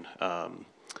Russian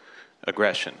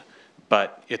aggression.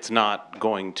 But it's not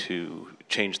going to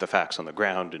change the facts on the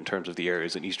ground in terms of the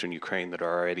areas in eastern Ukraine that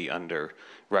are already under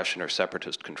Russian or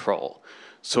separatist control.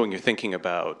 So when you're thinking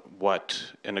about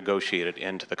what a negotiated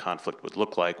end to the conflict would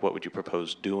look like, what would you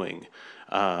propose doing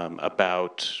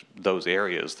about those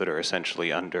areas that are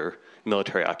essentially under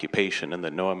military occupation, and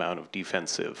that no amount of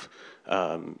defensive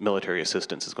military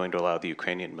assistance is going to allow the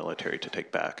Ukrainian military to take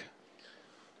back?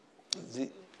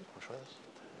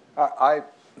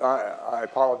 I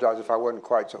apologize if I wasn't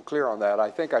quite so clear on that.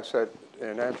 I think I said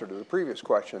in answer to the previous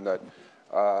question that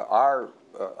our,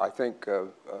 I think,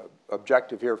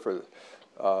 objective here for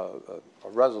a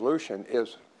resolution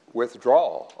is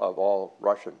withdrawal of all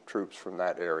Russian troops from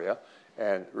that area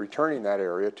and returning that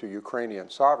area to Ukrainian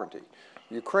sovereignty.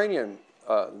 Ukrainian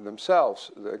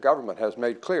themselves, the government has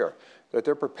made clear that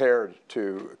they're prepared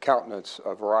to countenance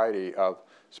a variety of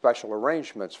special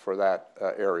arrangements for that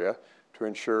area to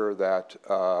ensure that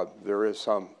there is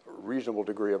some reasonable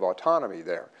degree of autonomy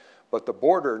there. But the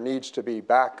border needs to be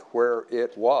back where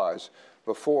it was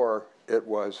before it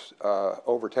was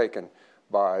overtaken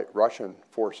by Russian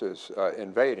forces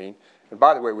invading. And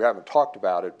by the way, we haven't talked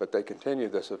about it, but they continue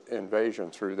this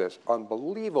invasion through this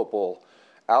unbelievable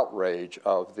outrage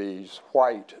of these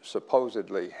white,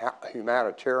 supposedly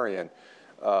humanitarian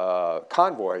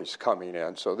convoys coming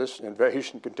in. So this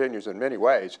invasion continues in many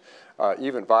ways,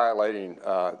 even violating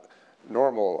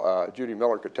normal, Judy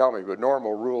Miller could tell me, but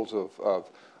normal rules of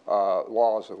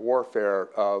laws of warfare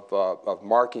of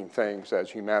marking things as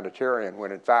humanitarian,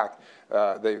 when in fact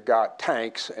they've got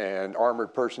tanks and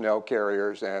armored personnel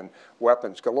carriers and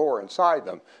weapons galore inside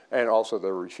them, and also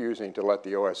they're refusing to let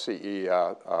the OSCE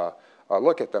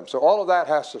look at them. So all of that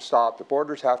has to stop. The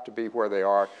borders have to be where they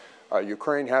are.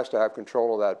 Ukraine has to have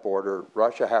control of that border.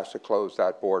 Russia has to close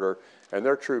that border, and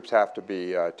their troops have to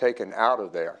be taken out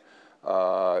of there.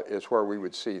 Is where we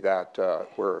would see that,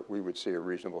 where we would see a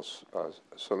reasonable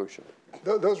solution.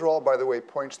 Those are all, by the way,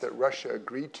 points that Russia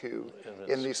agreed to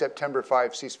in the September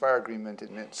 5 ceasefire agreement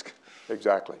in Minsk.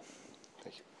 Exactly.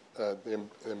 Thank you.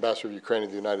 The Ambassador of Ukraine in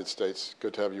the United States,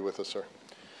 good to have you with us, sir.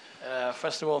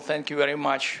 First of all, thank you very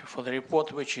much for the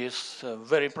report, which is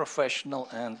very professional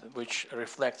and which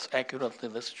reflects accurately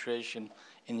the situation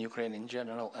in Ukraine in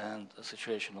general and the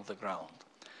situation on the ground.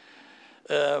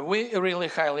 We really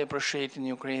highly appreciate in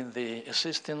Ukraine the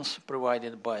assistance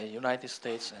provided by the United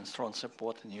States and strong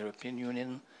support in the European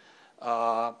Union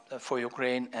for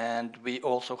Ukraine, and we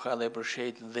also highly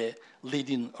appreciate the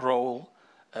leading role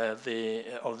of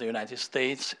the United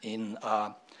States in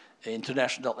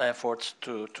international efforts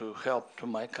to help to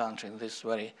my country in this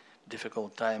very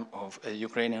difficult time of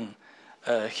Ukrainian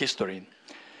history.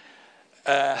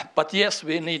 But yes,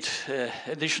 we need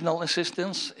additional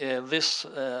assistance. This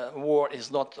war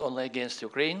is not only against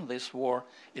Ukraine. This war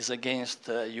is against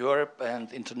Europe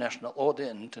and international order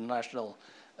and international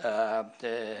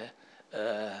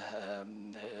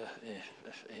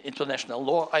international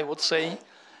law, I would say.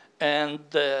 And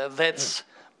that's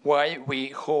why we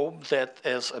hope that,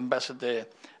 as Ambassador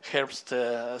Herbst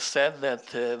said, that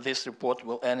this report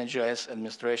will energize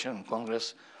administration and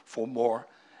Congress for more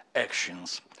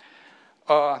actions.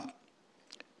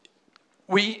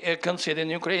 We consider in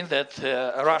Ukraine that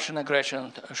Russian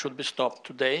aggression should be stopped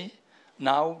today,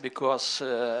 now, because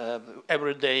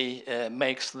every day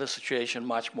makes the situation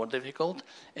much more difficult.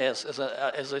 As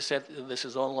I said, this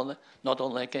is not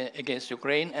only against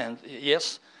Ukraine, and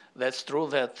yes, that's true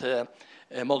that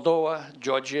Moldova,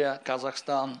 Georgia,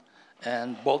 Kazakhstan,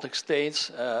 and Baltic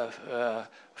states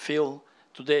feel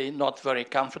today not very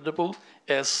comfortable,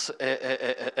 as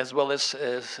well as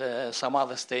some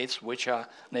other states which are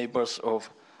neighbors of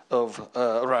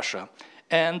Russia.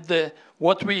 And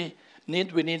what we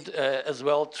need as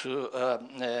well to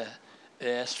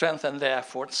strengthen the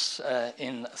efforts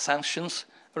in sanctions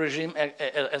regime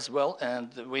as well, and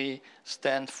we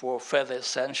stand for further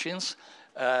sanctions.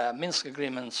 Minsk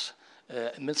agreements,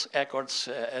 Minsk Accords,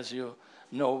 as you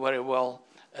know very well,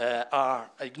 are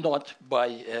ignored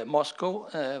by Moscow.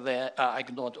 They are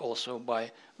ignored also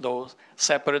by those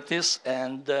separatists,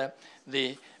 and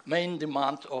the main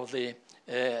demand of the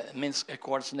Minsk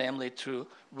Accords, namely to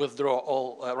withdraw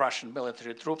all Russian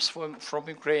military troops from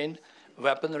Ukraine,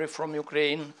 weaponry from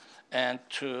Ukraine, and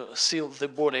to seal the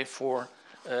border for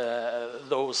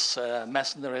those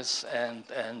mercenaries and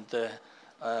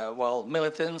well,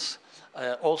 militants.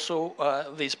 Also,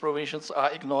 these provisions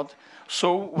are ignored.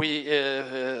 So we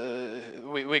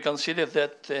consider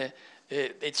that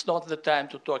it's not the time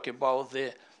to talk about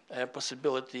the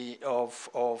possibility of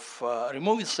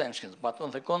removing sanctions, but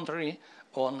on the contrary,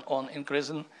 on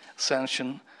increasing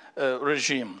sanction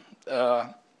regime.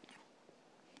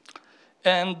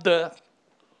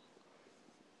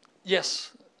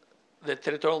 Yes, the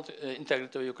territorial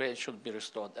integrity of Ukraine should be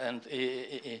restored, and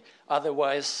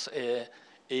otherwise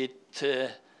it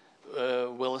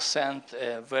will send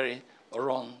a very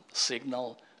wrong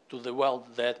signal to the world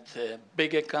that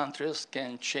bigger countries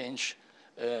can change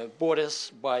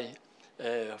borders by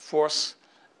force,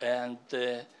 and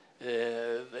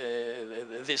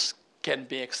this can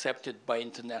be accepted by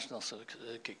international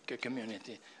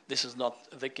community. This is not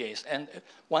the case. And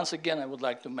once again, I would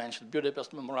like to mention the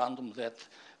Budapest Memorandum, that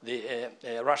the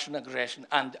Russian aggression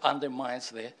undermines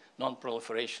the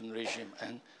non-proliferation regime.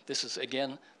 And this is,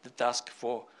 again, the task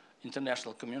for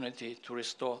international community to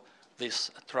restore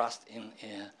this trust in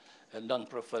a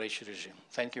non-proliferation regime.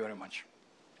 Thank you very much.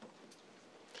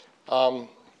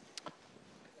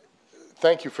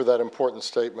 Thank you for that important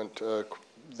statement.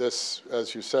 This,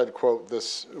 as you said, quote,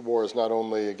 this war is not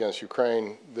only against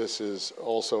Ukraine, this is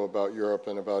also about Europe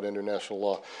and about international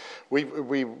law.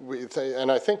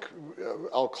 And I think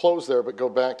I'll close there, but go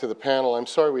back to the panel. I'm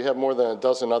sorry, we have more than a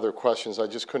dozen other questions. I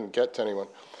just couldn't get to anyone.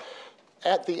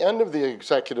 At the end of the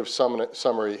executive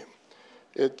summary,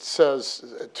 it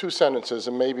says two sentences,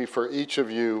 and maybe for each of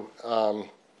you,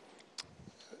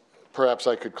 perhaps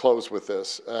I could close with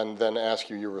this and then ask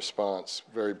you your response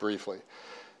very briefly.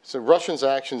 So Russia's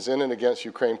actions in and against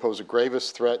Ukraine pose the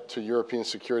gravest threat to European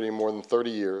security in more than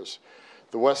 30 years.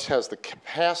 The West has the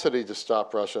capacity to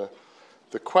stop Russia.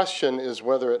 The question is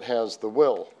whether it has the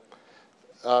will.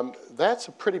 That's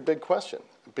a pretty big question,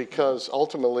 because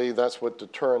ultimately that's what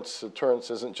deterrence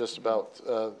isn't just about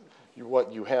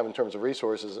what you have in terms of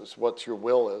resources, it's what your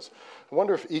will is. I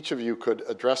wonder if each of you could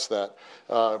address that,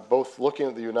 both looking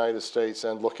at the United States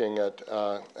and looking at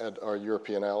our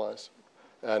European allies.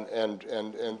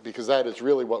 And because that is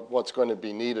really what's going to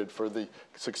be needed for the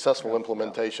successful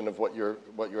implementation of what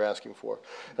you're asking for.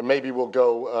 And maybe we'll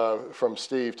go from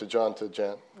Steve to John to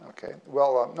Jan. Okay.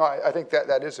 Well, no, I think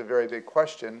that is a very big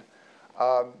question.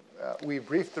 We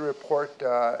briefed the report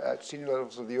at senior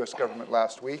levels of the U.S. government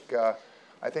last week.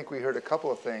 I think we heard a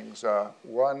couple of things.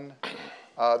 One,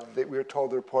 that we were told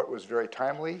the report was very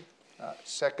timely.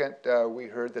 Second, we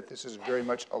heard that this is very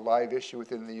much a live issue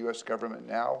within the U.S. government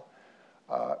now.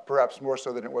 Perhaps more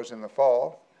so than it was in the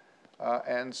fall.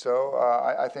 And so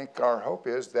I think our hope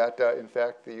is that, in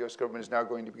fact, the U.S. government is now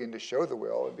going to begin to show the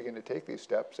will and begin to take these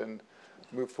steps and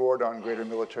move forward on greater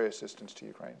military assistance to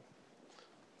Ukraine.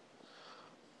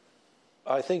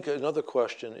 I think another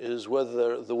question is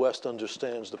whether the West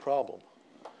understands the problem.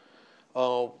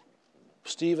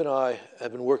 Steve and I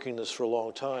have been working this for a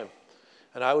long time.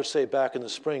 And I would say back in the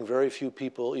spring, very few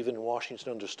people, even in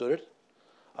Washington, understood it.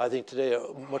 I think today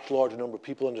a much larger number of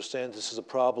people understand this is a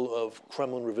problem of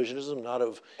Kremlin revisionism, not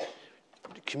of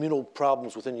communal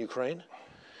problems within Ukraine.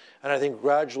 And I think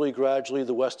gradually,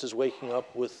 the West is waking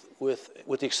up with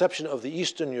the exception of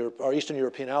our Eastern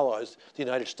European allies, the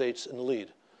United States in the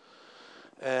lead.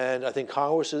 And I think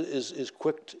Congress is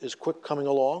quick coming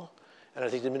along. And I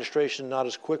think the administration not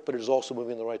as quick, but it is also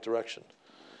moving in the right direction.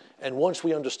 And once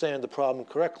we understand the problem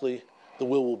correctly, the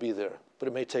will be there. But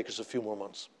it may take us a few more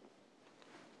months.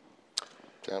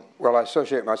 Well, I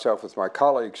associate myself with my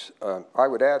colleagues. I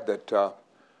would add that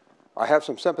I have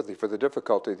some sympathy for the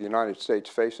difficulty the United States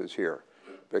faces here,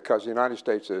 because the United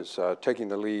States is taking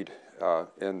the lead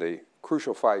in the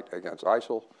crucial fight against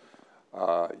ISIL.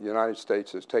 The United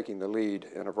States is taking the lead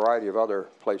in a variety of other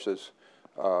places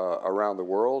around the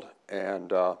world,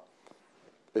 and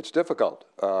it's difficult.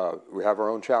 We have our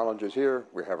own challenges here.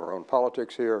 We have our own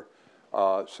politics here.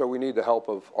 So we need the help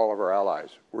of all of our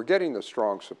allies. We're getting the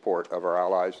strong support of our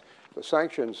allies. The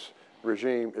sanctions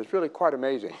regime is really quite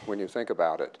amazing when you think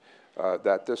about it,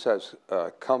 that this has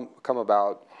come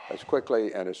about as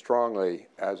quickly and as strongly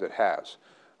as it has.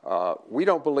 We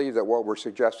don't believe that what we're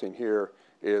suggesting here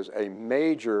is a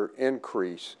major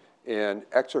increase in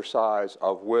exercise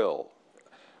of will.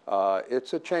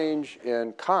 It's a change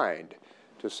in kind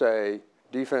to say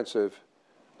defensive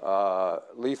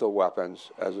lethal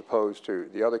weapons as opposed to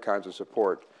the other kinds of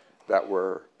support that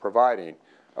we're providing.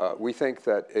 We think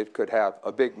that it could have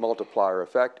a big multiplier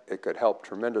effect. It could help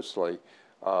tremendously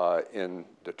in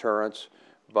deterrence.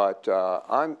 But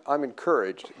I'm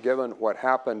encouraged, given what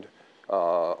happened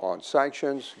on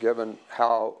sanctions, given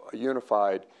how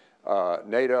unified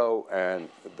NATO and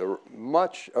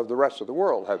much of the rest of the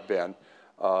world have been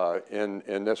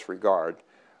in this regard.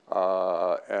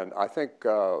 And I think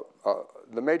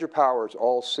the major powers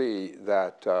all see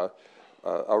that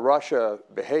a Russia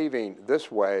behaving this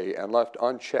way and left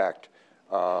unchecked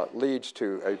leads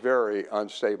to a very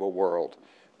unstable world.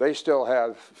 They still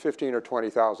have 15 or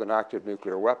 20,000 active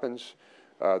nuclear weapons.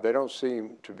 They don't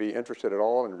seem to be interested at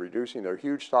all in reducing their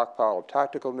huge stockpile of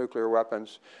tactical nuclear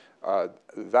weapons.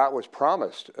 That was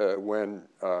promised when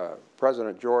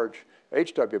President George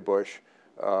H.W. Bush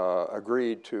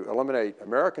agreed to eliminate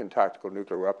American tactical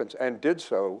nuclear weapons and did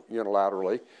so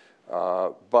unilaterally,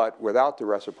 but without the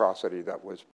reciprocity that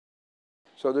was.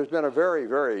 So there's been a very,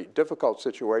 very difficult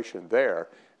situation there,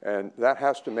 and that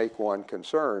has to make one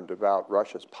concerned about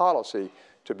Russia's policy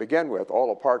to begin with,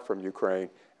 all apart from Ukraine.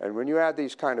 And when you add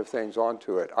these kind of things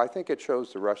onto it, I think it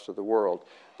shows the rest of the world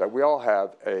that we all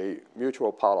have a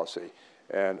mutual policy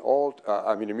and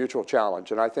a mutual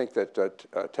challenge. And I think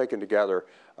that taken together,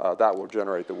 that will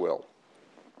generate the will.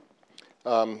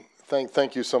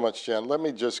 Thank you so much, Jen. Let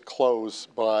me just close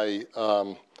by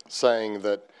saying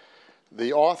that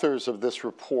the authors of this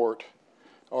report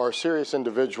are serious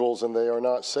individuals, and they are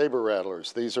not saber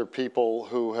rattlers. These are people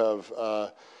who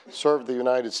have served the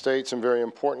United States in very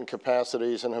important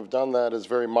capacities and have done that as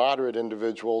very moderate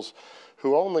individuals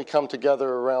who only come together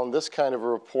around this kind of a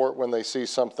report when they see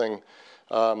something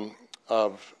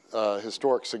of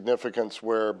historic significance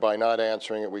where by not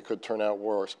answering it we could turn out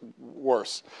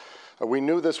worse. We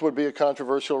knew this would be a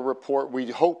controversial report.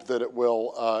 We hope that it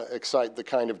will excite the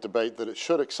kind of debate that it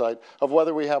should excite of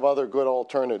whether we have other good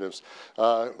alternatives.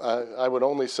 I would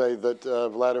only say that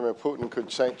Vladimir Putin could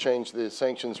change the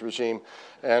sanctions regime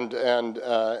and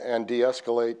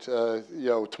de-escalate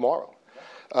tomorrow.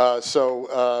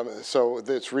 So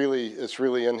it's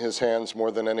really in his hands more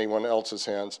than anyone else's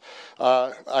hands.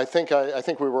 I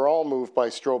think we were all moved by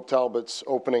Strobe Talbott's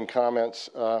opening comments.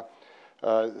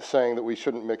 Saying that we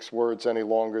shouldn't mix words any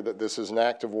longer, that this is an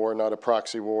active war, not a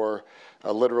proxy war,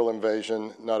 a literal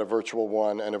invasion, not a virtual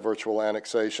one, and a virtual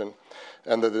annexation,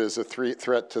 and that it is a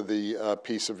threat to the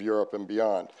peace of Europe and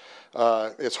beyond.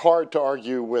 It's hard to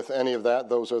argue with any of that.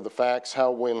 Those are the facts. How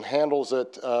one handles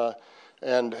it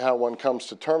and how one comes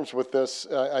to terms with this,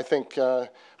 I think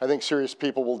serious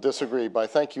people will disagree. But I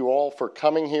thank you all for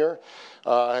coming here.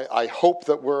 I hope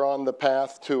that we're on the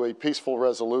path to a peaceful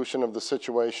resolution of the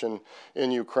situation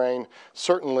in Ukraine.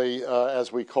 Certainly,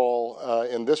 as we call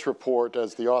in this report,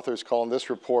 as the authors call in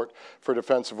this report for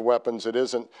defensive weapons, it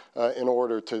isn't in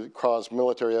order to cause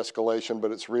military escalation, but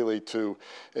it's really to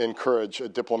encourage a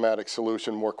diplomatic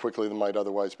solution more quickly than might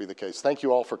otherwise be the case. Thank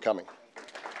you all for coming.